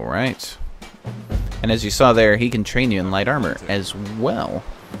 Alright. And as you saw there, he can train you in light armor as well.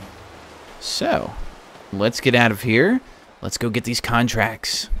 So, let's get out of here. Let's go get these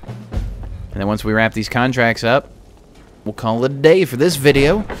contracts. And then once we wrap these contracts up, we'll call it a day for this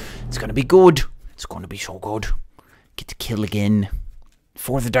video. It's gonna be good. It's gonna be so good. Get to kill again.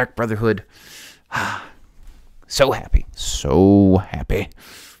 For the Dark Brotherhood. So happy. So happy.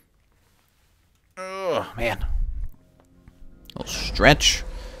 Oh, man. A little stretch.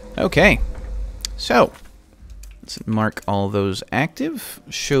 Okay. So, let's mark all those active.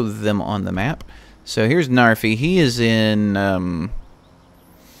 Show them on the map. So here's Narfi. He is in...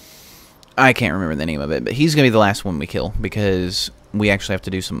 I can't remember the name of it, but he's going to be the last one we kill, because we actually have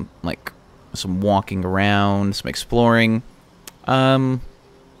to do some, like, some walking around, some exploring.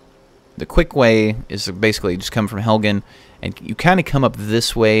 The quick way is to basically just come from Helgen, and you kind of come up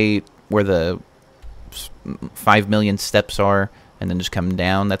this way where the 5 million steps are, and then just come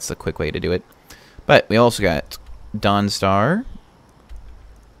down. That's the quick way to do it. But we also got Dawnstar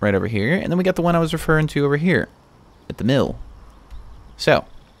right over here, and then we got the one I was referring to over here at the mill. So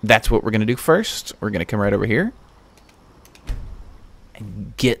that's what we're going to do first. We're going to come right over here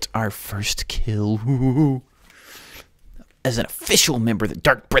and get our first kill. As an official member of the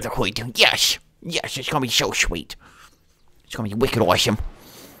Dark Brotherhood. Yes! Yes, it's going to be so sweet. It's going to be wicked awesome.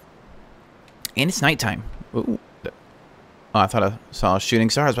 And it's nighttime. Ooh. Oh, I thought I saw a shooting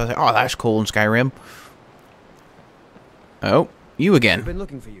star. I was about to say, oh, that's cool in Skyrim. Oh, you again. I've been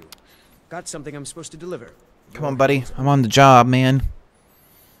looking for you. Got something I'm supposed to deliver. Come on, buddy. I'm on the job, man.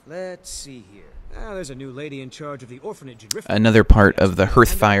 Let's see here. There's a new lady in charge of the orphanage in Riften. Another part of the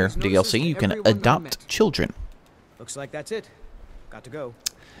Hearthfire DLC. You can adopt children. Looks like that's it. Got to go.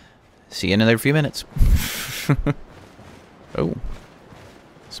 See you in another few minutes. Oh.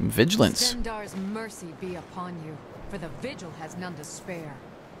 Some vigilance. Stendarr's mercy be upon you, for the vigil has none to spare.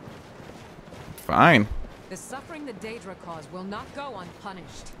 Fine. The suffering the Daedra cause will not go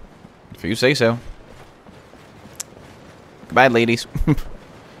unpunished. If you say so. Goodbye, ladies.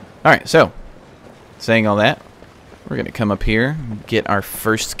 Alright, so, saying all that, we're going to come up here, get our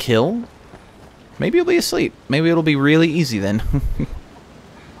first kill. Maybe he'll be asleep. Maybe it'll be really easy then.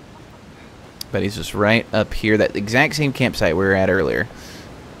 But he's just right up here, that exact same campsite we were at earlier.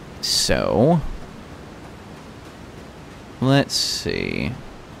 So, let's see.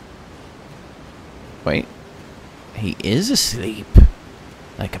 Wait. He is asleep.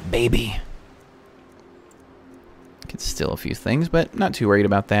 Like a baby. Can steal a few things, but not too worried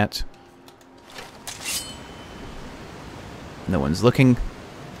about that. No one's looking.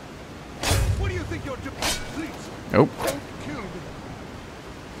 What do you think you're doing? Please. Oh. Don't kill me.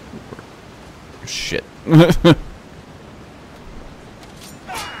 Shit.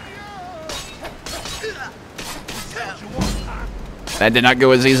 That did not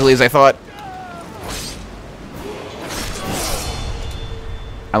go as easily as I thought.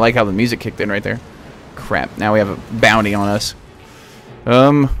 I like how the music kicked in right there. Crap, now we have a bounty on us.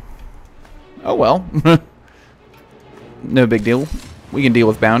 Oh well. No big deal. We can deal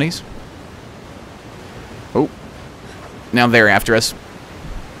with bounties. Oh. Now they're after us.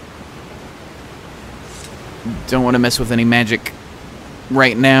 Don't want to mess with any magic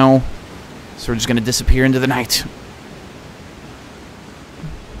right now. So we're just going to disappear into the night.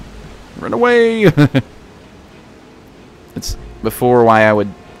 Run away! It's before why I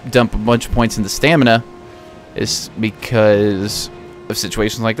would dump a bunch of points into stamina is because of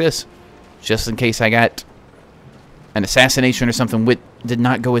situations like this. Just in case I got an assassination or something did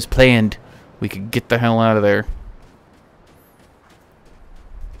not go as planned. we could get the hell out of there.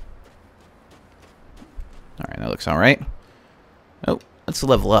 Alright, that looks alright. Oh, let's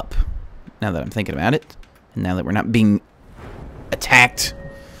level up. Now that I'm thinking about it. And now that we're not being attacked.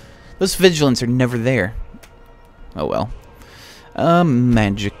 Those vigilants are never there. Oh well.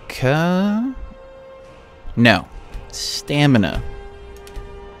 Magicka. No. Stamina.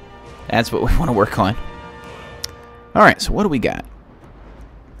 That's what we want to work on. Alright, so what do we got?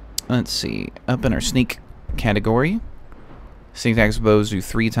 Let's see. Up in our sneak category. Sneak attacks bows do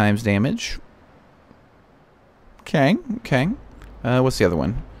 3 times damage. Okay, okay. What's the other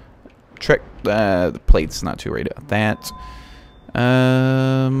one? Trick. The plate's not too worried about that.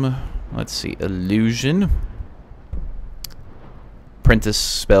 Let's see. Illusion. Apprentice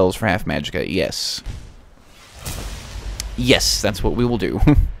spells for half magicka. Yes. Yes, that's what we will do.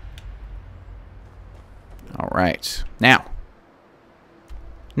 Alright. Now,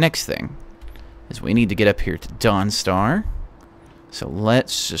 next thing is we need to get up here to Dawnstar. So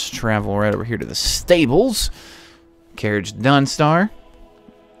let's just travel right over here to the stables. Carriage Dawnstar.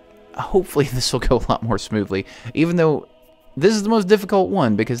 Hopefully this will go a lot more smoothly. Even though this is the most difficult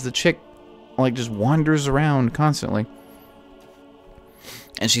one because the chick like just wanders around constantly.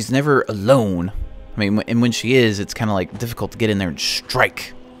 And she's never alone. I mean, and when she is, it's kind of like difficult to get in there and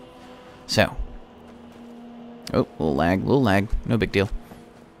strike. So. Oh, little lag, no big deal.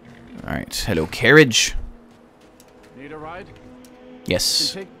 Alright, hello carriage. Need a ride?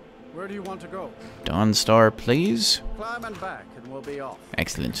 Yes. Where do you want to go? Dawnstar, please. Climb and back, and we'll be off.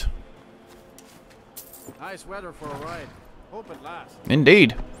 Excellent. Nice weather for a ride. Hope it lasts.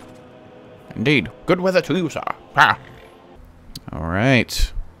 Indeed. Indeed. Good weather too, sir. Ha!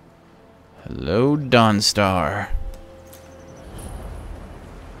 Alright. Hello, Dawnstar.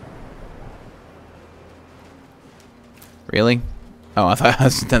 Really? Oh, I thought it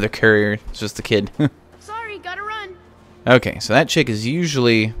was another courier. It's just a kid. Sorry, gotta run. Okay, so that chick is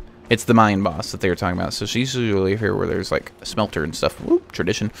usually... It's the mine boss that they were talking about. So she's usually here where there's like a smelter and stuff. Whoop,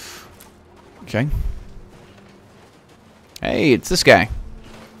 tradition. Okay. Hey, it's this guy.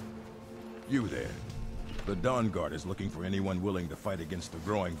 You there. The Dawnguard is looking for anyone willing to fight against the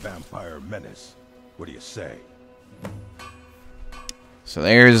growing vampire menace. What do you say? So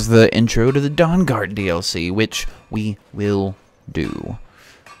there's the intro to the Dawnguard DLC, which we will do.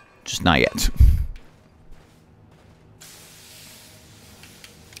 Just not yet.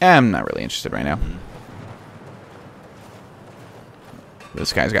 I'm not really interested right now.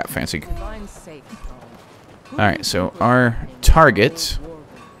 This guy's got fancy. Alright, so our target,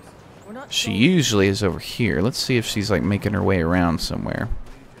 she usually is over here. Let's see if she's like making her way around somewhere.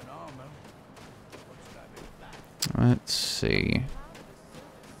 Let's see.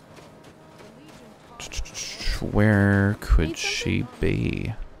 Where could she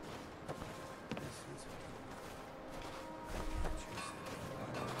be?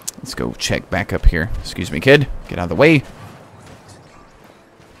 Let's go check back up here. Excuse me, kid. Get out of the way.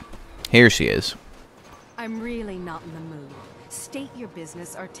 Here she is. I'm really not in the mood. State your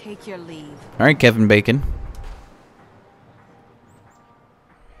business or take your leave. All right, Kevin Bacon.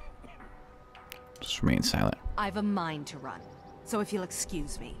 Just remain silent. I've a mind to run, so if you'll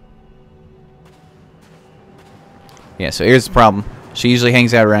excuse me. Yeah, so here's the problem. She usually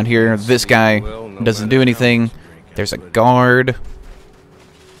hangs out around here. This guy doesn't do anything. There's a guard.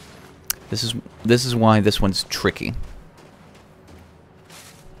 This is why this one's tricky.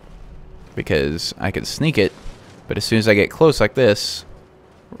 Because I could sneak it, but as soon as I get close like this,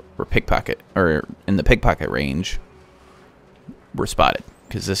 we're pickpocket, or in the pickpocket range, we're spotted.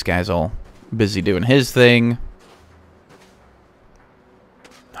 Because this guy's all busy doing his thing.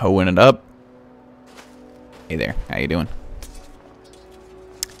 Hoeing it up. Hey there, how you doing?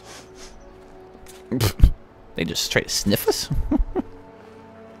 They just try to sniff us?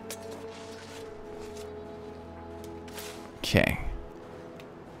 Okay.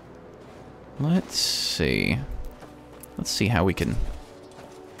 Let's see. Let's see how we can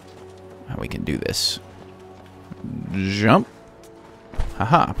do this. Jump.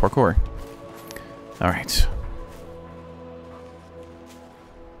 Haha, parkour. All right.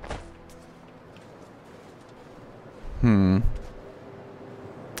 I'm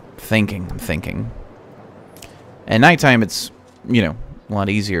thinking. At nighttime, it's, you know, a lot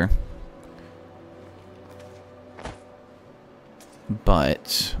easier.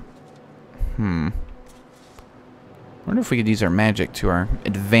 But, I wonder if we could use our magic to our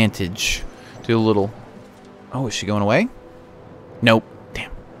advantage. Do a little... Oh, is she going away? Nope.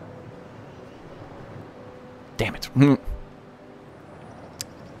 Damn. Damn it. I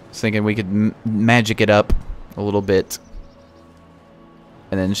was thinking we could magic it up a little bit.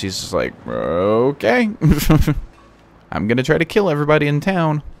 And then she's just like, okay. I'm going to try to kill everybody in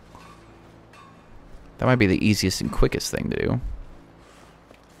town. That might be the easiest and quickest thing to do.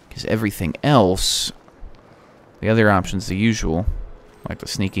 Because everything else, the other options, the usual, like the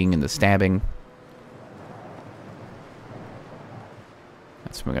sneaking and the stabbing,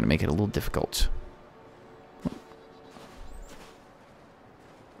 that's going to make it a little difficult.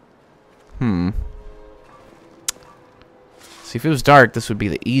 See, if it was dark, this would be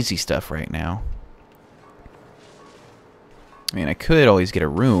the easy stuff right now. I mean, I could always get a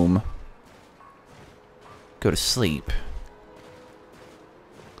room, go to sleep.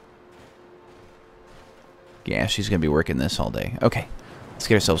 Yeah, she's going to be working this all day. Okay, let's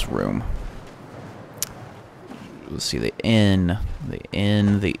get ourselves a room. Let's see, the inn.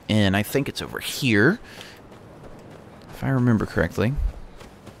 I think it's over here, if I remember correctly.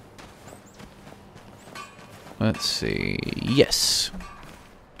 Let's see. Yes.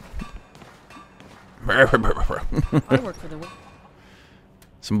 I work for the...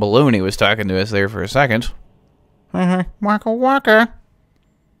 Some baloney was talking to us there for a second. Waka waka.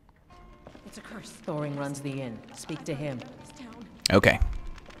 It's a curse. Thoring runs the inn. Speak to him. Okay.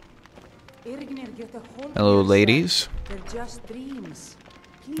 Hello, ladies. They're just dreams.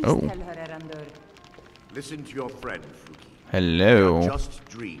 Please Oh. tell her, Erandur. Listen to your friend, Fruki. Hello. They are just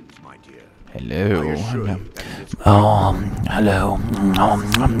dreams, my dear. Hello. I assure you that it is Hello.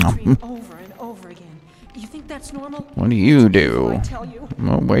 Dream over and over again. You think that's normal? What do you do? I tell you.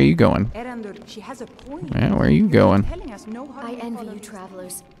 Well, where are you going? Erandur, she has a point. Yeah, where are you going? I envy you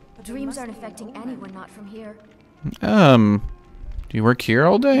travelers. Dreams aren't affecting anyone not from here. Do you work here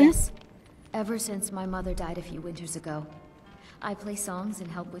all day? Yes. Ever since my mother died a few winters ago. I play songs and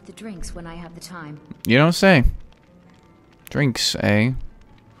help with the drinks when I have the time. You don't say. Drinks, eh?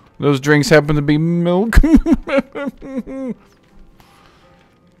 Those drinks happen to be milk.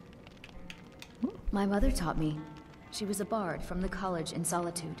 My mother taught me. She was a bard from the college in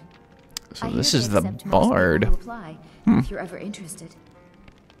Solitude. So I this hear is they the accept most people bard. who apply, if you're ever interested.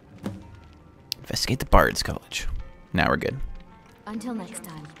 Investigate the Bard's College. Now we're good. Until next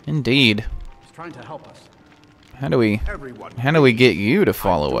time. Indeed. He's trying to help us. How do we get you to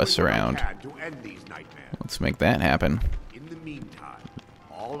follow us around? Let's make that happen. In the meantime,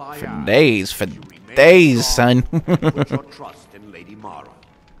 all I For ask days, is that you remain days, strong son. and put your trust in Lady Mara.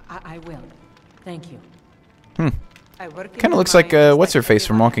 I will. Thank you. I work in Kind the of looks like mines what's her face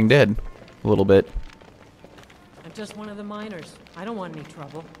from Walking Dead, a little bit. I'm just one of the miners. I don't want any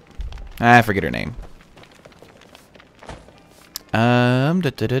trouble. I forget her name.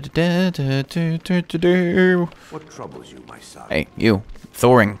 What troubles you, my son? Hey, you,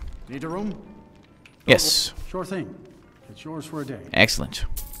 Thoring. Need a room? Yes. Sure thing. It's yours for a day. Excellent.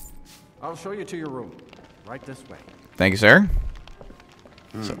 I'll show you to your room. Right this way. Thank you, sir.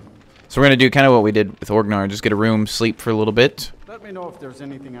 So we're gonna do kind of what we did with Orgnar, just get a room, sleep for a little bit. Let me know if there's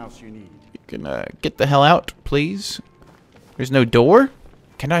anything else you need. You can get the hell out, please. There's no door.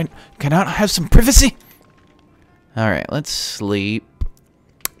 Can I have some privacy? All right, let's sleep.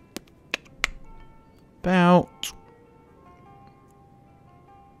 About.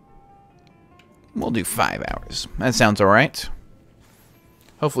 We'll do 5 hours. That sounds all right.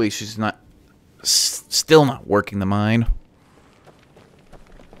 Hopefully she's not still not working the mine.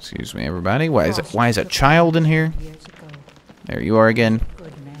 Excuse me, everybody. Why is a child in here? There you are again.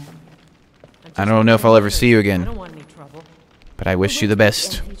 I don't know if I'll ever see you again, but I wish you the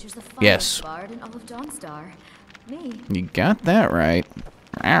best. Yes. You got that right.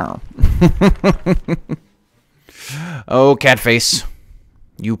 Ow. Oh, Catface.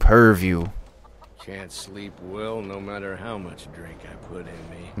 You perv, you. Can't sleep well no matter how much drink I put in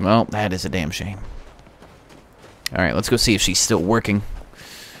me. Well, that is a damn shame. Alright, let's go see if she's still working.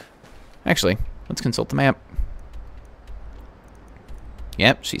 Actually, let's consult the map.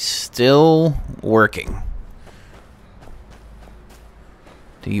 Yep, she's still working.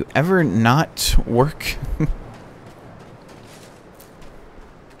 Do you ever not work?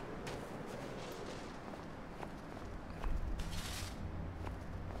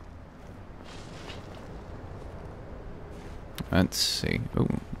 Let's see. Ooh,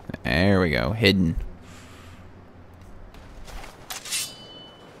 there we go. Hidden.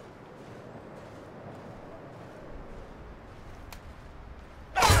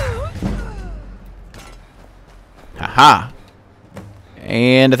 Haha.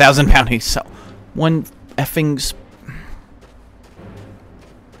 And 1,000 bounties. So, one effing.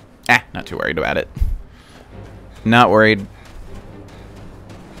 Not too worried about it. Not worried.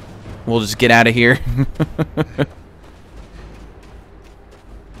 We'll just get out of here.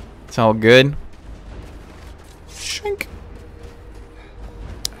 It's all good. Shink.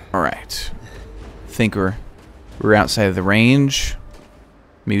 think we're outside of the range.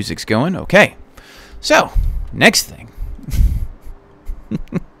 Music's going. Okay. So, next thing.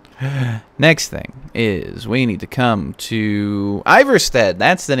 Next thing is we need to come to Iverstead.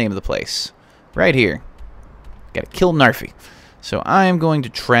 That's the name of the place. Right here. Gotta kill Narfi. So I am going to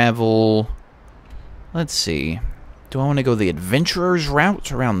travel... Let's see. Do I want to go the adventurer's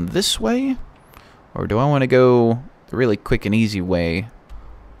route around this way? Or do I want to go the really quick and easy way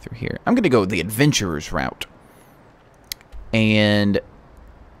through here? I'm going to go the adventurer's route. And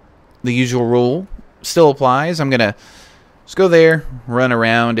the usual rule still applies. I'm going to just go there, run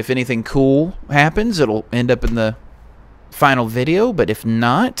around. If anything cool happens, it'll end up in the final video. But if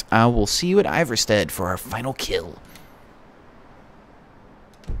not, I will see you at Iverstead for our final kill.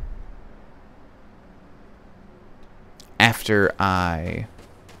 After I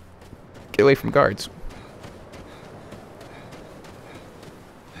get away from guards.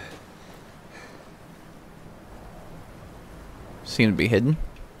 Seem to be hidden.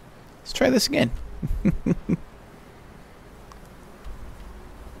 Let's try this again.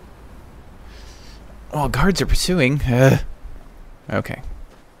 Oh, guards are pursuing. Okay.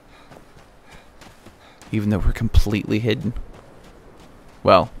 Even though we're completely hidden.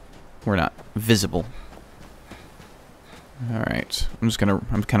 Well, we're not visible. Alright. I'm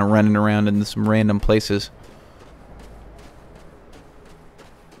kind of running around in some random places.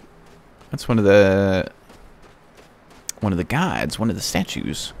 That's one of the gods, one of the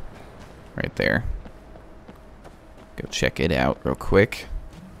statues. Right there. Go check it out real quick.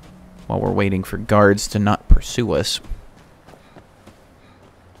 While we're waiting for guards to not pursue us.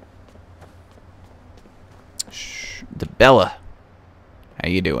 Shh. Debella. How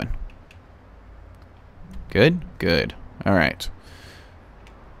you doing? Good? Good. Alright.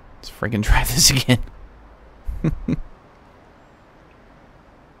 Let's freaking try this again.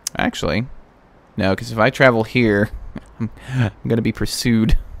 Actually, no, because if I travel here, I'm going to be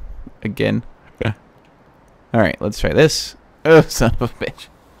pursued again. Alright, let's try this. Oh, son of a bitch.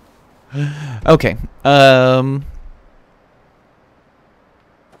 Okay.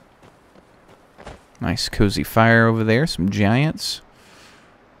 Nice cozy fire over there. Some giants.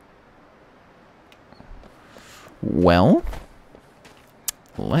 Well,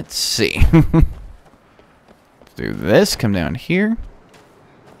 let's see. Let's do this. Come down here.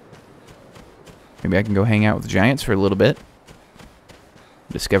 Maybe I can go hang out with the giants for a little bit.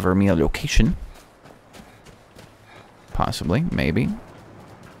 Discover me a location. Possibly. Maybe.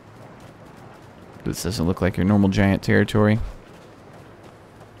 This doesn't look like your normal giant territory.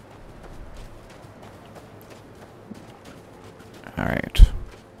 Alright.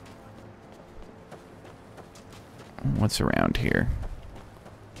 What's around here?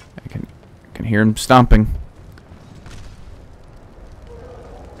 I can hear him stomping.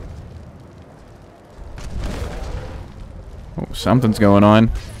 Oh, something's going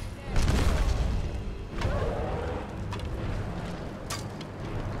on.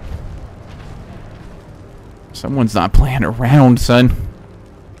 Someone's not playing around, son.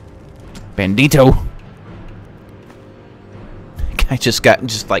 Bandito. Guy just got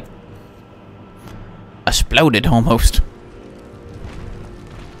like exploded almost.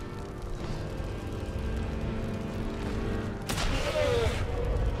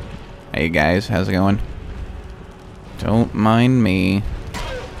 Hey guys, how's it going? Don't mind me.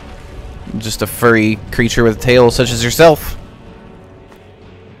 I'm just a furry creature with a tail such as yourself.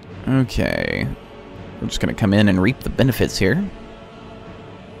 Okay. We're just gonna come in and reap the benefits here.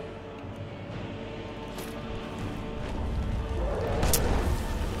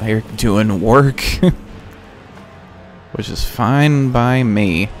 They're doing work. Which is fine by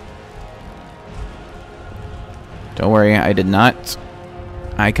me. Don't worry, I did not.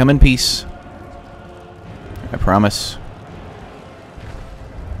 I come in peace. I promise.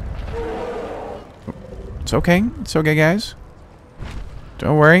 It's okay. It's okay, guys.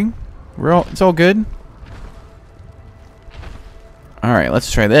 Don't worry. It's all good. Alright,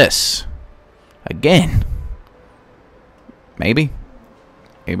 let's try this. Again. Maybe.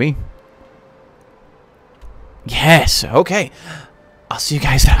 Maybe. Yes, okay. I'll see you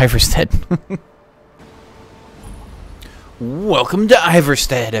guys at Iverstead. Welcome to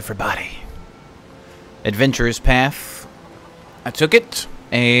Iverstead, everybody. Adventurer's Path. I took it,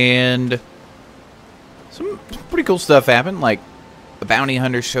 and some pretty cool stuff happened. Like, the bounty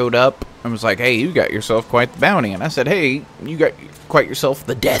hunter showed up and was like, hey, you got yourself quite the bounty. And I said, hey, you got quite yourself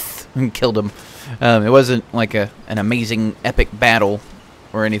the death, and killed him. It wasn't like an amazing epic battle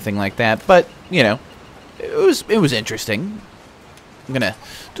or anything like that, but, you know, it was interesting. I'm gonna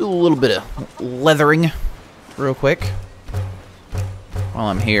do a little bit of leathering real quick while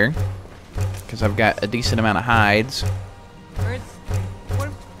I'm here. because I've got a decent amount of hides.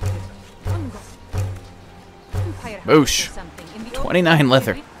 Boosh. 29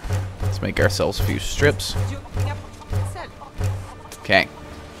 leather. Let's make ourselves a few strips. Okay.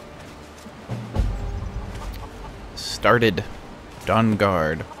 Started.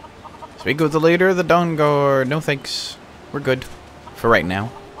 Dawnguard. Speak with the leader of the Dawnguard. No thanks. We're good. For right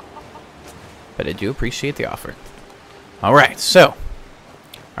now. But I do appreciate the offer. Alright, so.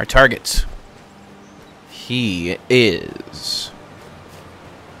 Our targets. He is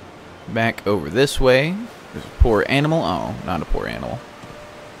back over this way. There's a poor animal. Oh, not a poor animal.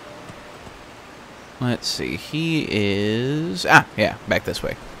 Let's see. He is... Ah, yeah, back this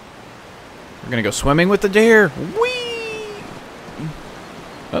way. We're going to go swimming with the deer. Whee!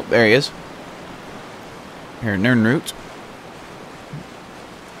 Oh, there he is. Here, Nernroot.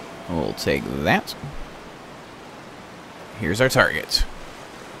 We'll take that. Here's our target.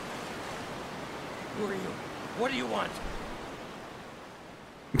 Who are you? What do you want?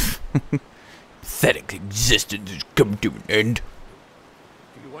 Pathetic existence has come to an end.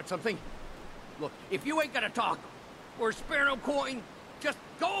 Do you want something? Look, if you ain't gonna talk or spare no coin, just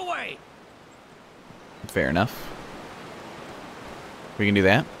go away. Fair enough. We can do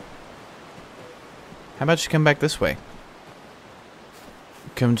that. How about you come back this way?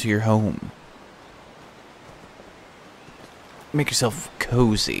 Come to your home. Make yourself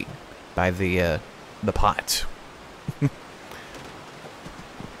cozy by the pot.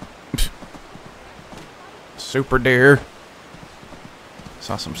 Super deer.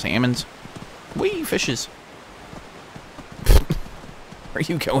 Saw some salmons. Wee fishes. Where are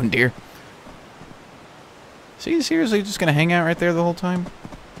you going, deer? So you seriously just gonna hang out right there the whole time?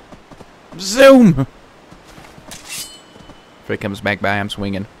 Zoom! If it comes back by, I'm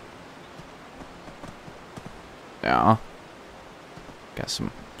swinging. Aw. Got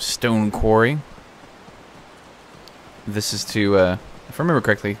some stone quarry. This is to, if I remember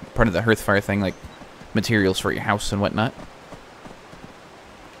correctly, part of the Hearthfire thing, like materials for your house and whatnot.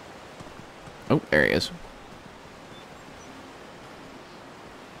 Oh, there he is.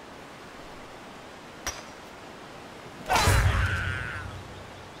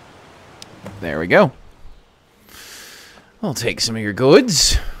 There we go. I'll take some of your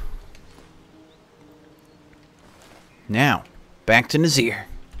goods. Now, back to Nazir.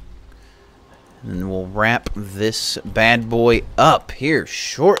 And we'll wrap this bad boy up here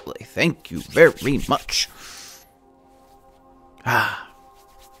shortly. Thank you very much. Ah.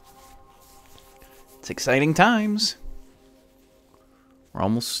 It's exciting times. We're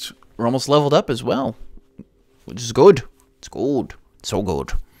almost leveled up as well. Which is good. It's good. So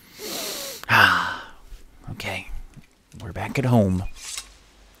good. Ah. Okay. We're back at home.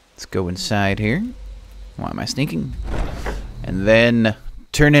 Let's go inside here. Why am I sneaking? And then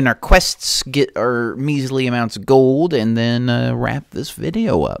turn in our quests, get our measly amounts of gold, and then wrap this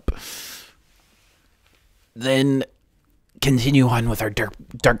video up. Then continue on with our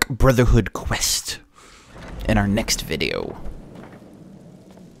Dark Brotherhood quest in our next video.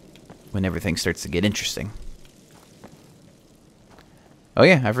 When everything starts to get interesting. Oh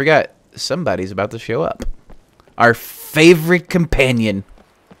yeah, I forgot. Somebody's about to show up. Our favorite companion.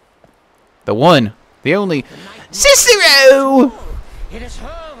 The one, the only, Cicero! It is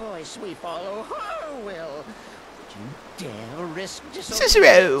her voice we follow, her will. Would you dare risk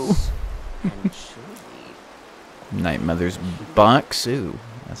Cicero! And surely... Night Mother's box. Ooh,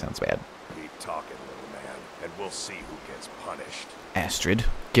 that sounds bad. Keep talking, little man, and we'll see who gets punished. Astrid,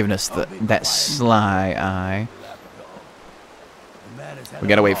 giving us that sly eye. We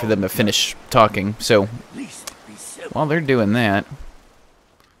gotta wait for them to finish talking, so while they're doing that,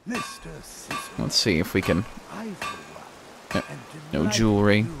 let's see if we can... No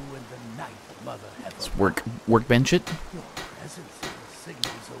jewelry. Let's workbench it.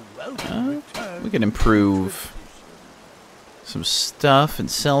 We can improve some stuff and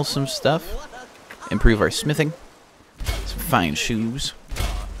sell some stuff. Improve our smithing. Some fine shoes.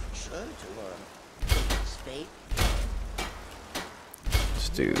 Let's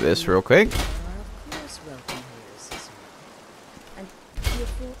do this real quick.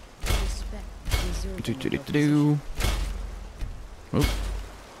 Do. Oop.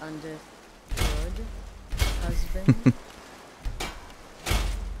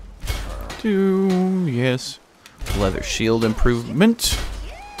 Yes. Leather shield improvement.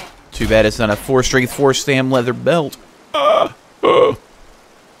 Too bad it's not a 4-strength 4-stam leather belt. But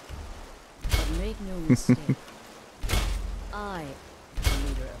make no mistake. I am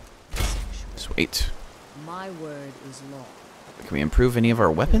leader of the section. Sweet. My word is law. Can we improve any of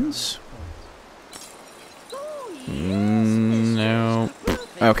our weapons? No.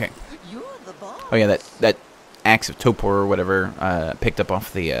 Okay. Oh yeah, that axe of Topor or whatever picked up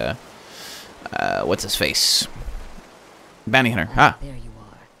off the what's his face? Bounty hunter. Ah. There you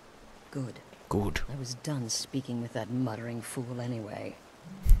are. Good. Good. I was done speaking with that muttering fool anyway.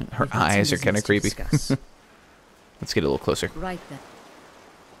 Her eyes are kind of creepy. Let's get a little closer. Right then.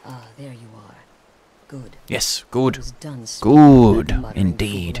 Ah, there you are. Good. Yes, good. I was done speaking with Good, that muttering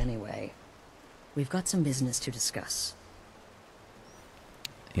indeed. fool anyway. We've got some business to discuss.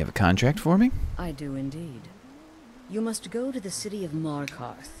 You have a contract for me? I do indeed. You must go to the city of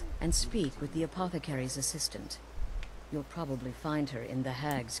Markarth and speak with the apothecary's assistant. You'll probably find her in the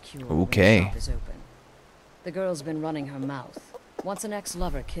Hag's Cure when Okay. the shop is open. The girl's been running her mouth. Wants an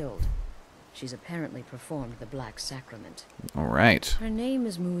ex-lover killed. She's apparently performed the Black Sacrament. All right. Her name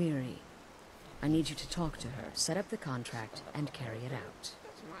is Muiri. I need you to talk to her, set up the contract, and carry it out.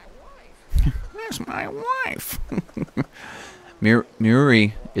 That's my wife.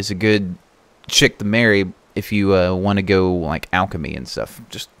 Muri is a good chick to marry if you want to go like alchemy and stuff.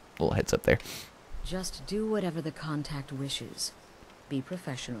 Just a little heads up there. Just do whatever the contact wishes. Be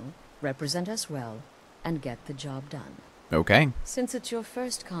professional, represent us well, and get the job done. Okay. Since it's your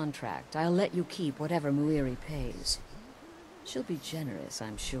first contract, I'll let you keep whatever Muiri pays. She'll be generous,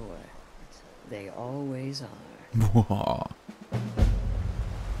 I'm sure. They always are.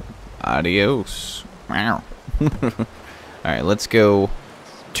 Adios. Wow. Alright, let's go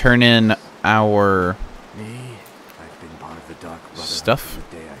turn in our stuff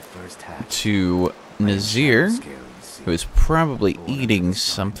to Nazir, who is probably eating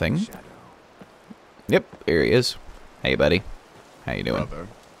something. Yep, here he is. Hey, buddy. How you doing? Brother,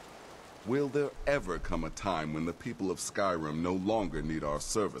 will there ever come a time when the people of Skyrim no longer need our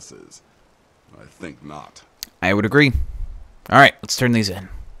services? I think not. I would agree. Alright, let's turn these in.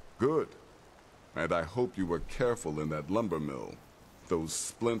 Good. And I hope you were careful in that lumber mill. Those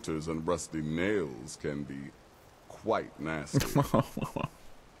splinters and rusty nails can be quite nasty.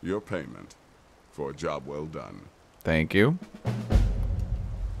 Your payment for a job well done. Thank you.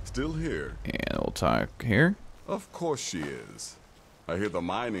 Still here? And we'll talk here. Of course she is. I hear the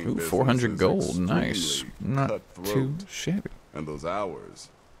mining Ooh, business 400 is gold. Nice. extremely Not cutthroat. too shabby. And those hours,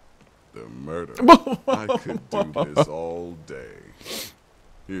 they're murder. I could do this all day.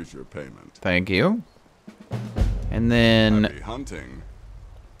 Here's your payment. Thank you. And then Happy hunting.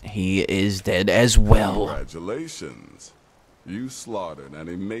 he is dead as well. Congratulations. You slaughtered an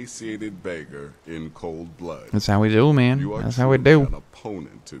emaciated beggar in cold blood. That's how we do, man. You are That's how we truly do. an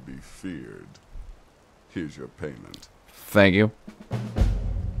opponent to be feared. Here's your payment. Thank you.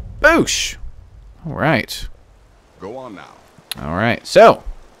 Boosh! Alright. Go on now. Alright, so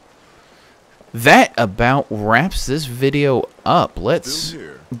that about wraps this video up. Let's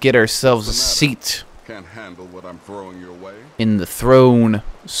get ourselves a seat Can't handle what I'm throwing your way. in the throne.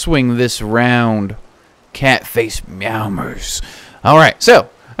 Swing this round. Catface meowmers. Alright, so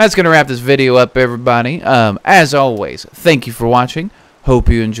that's going to wrap this video up, everybody. As always, thank you for watching. Hope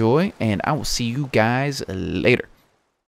you enjoy, and I will see you guys later.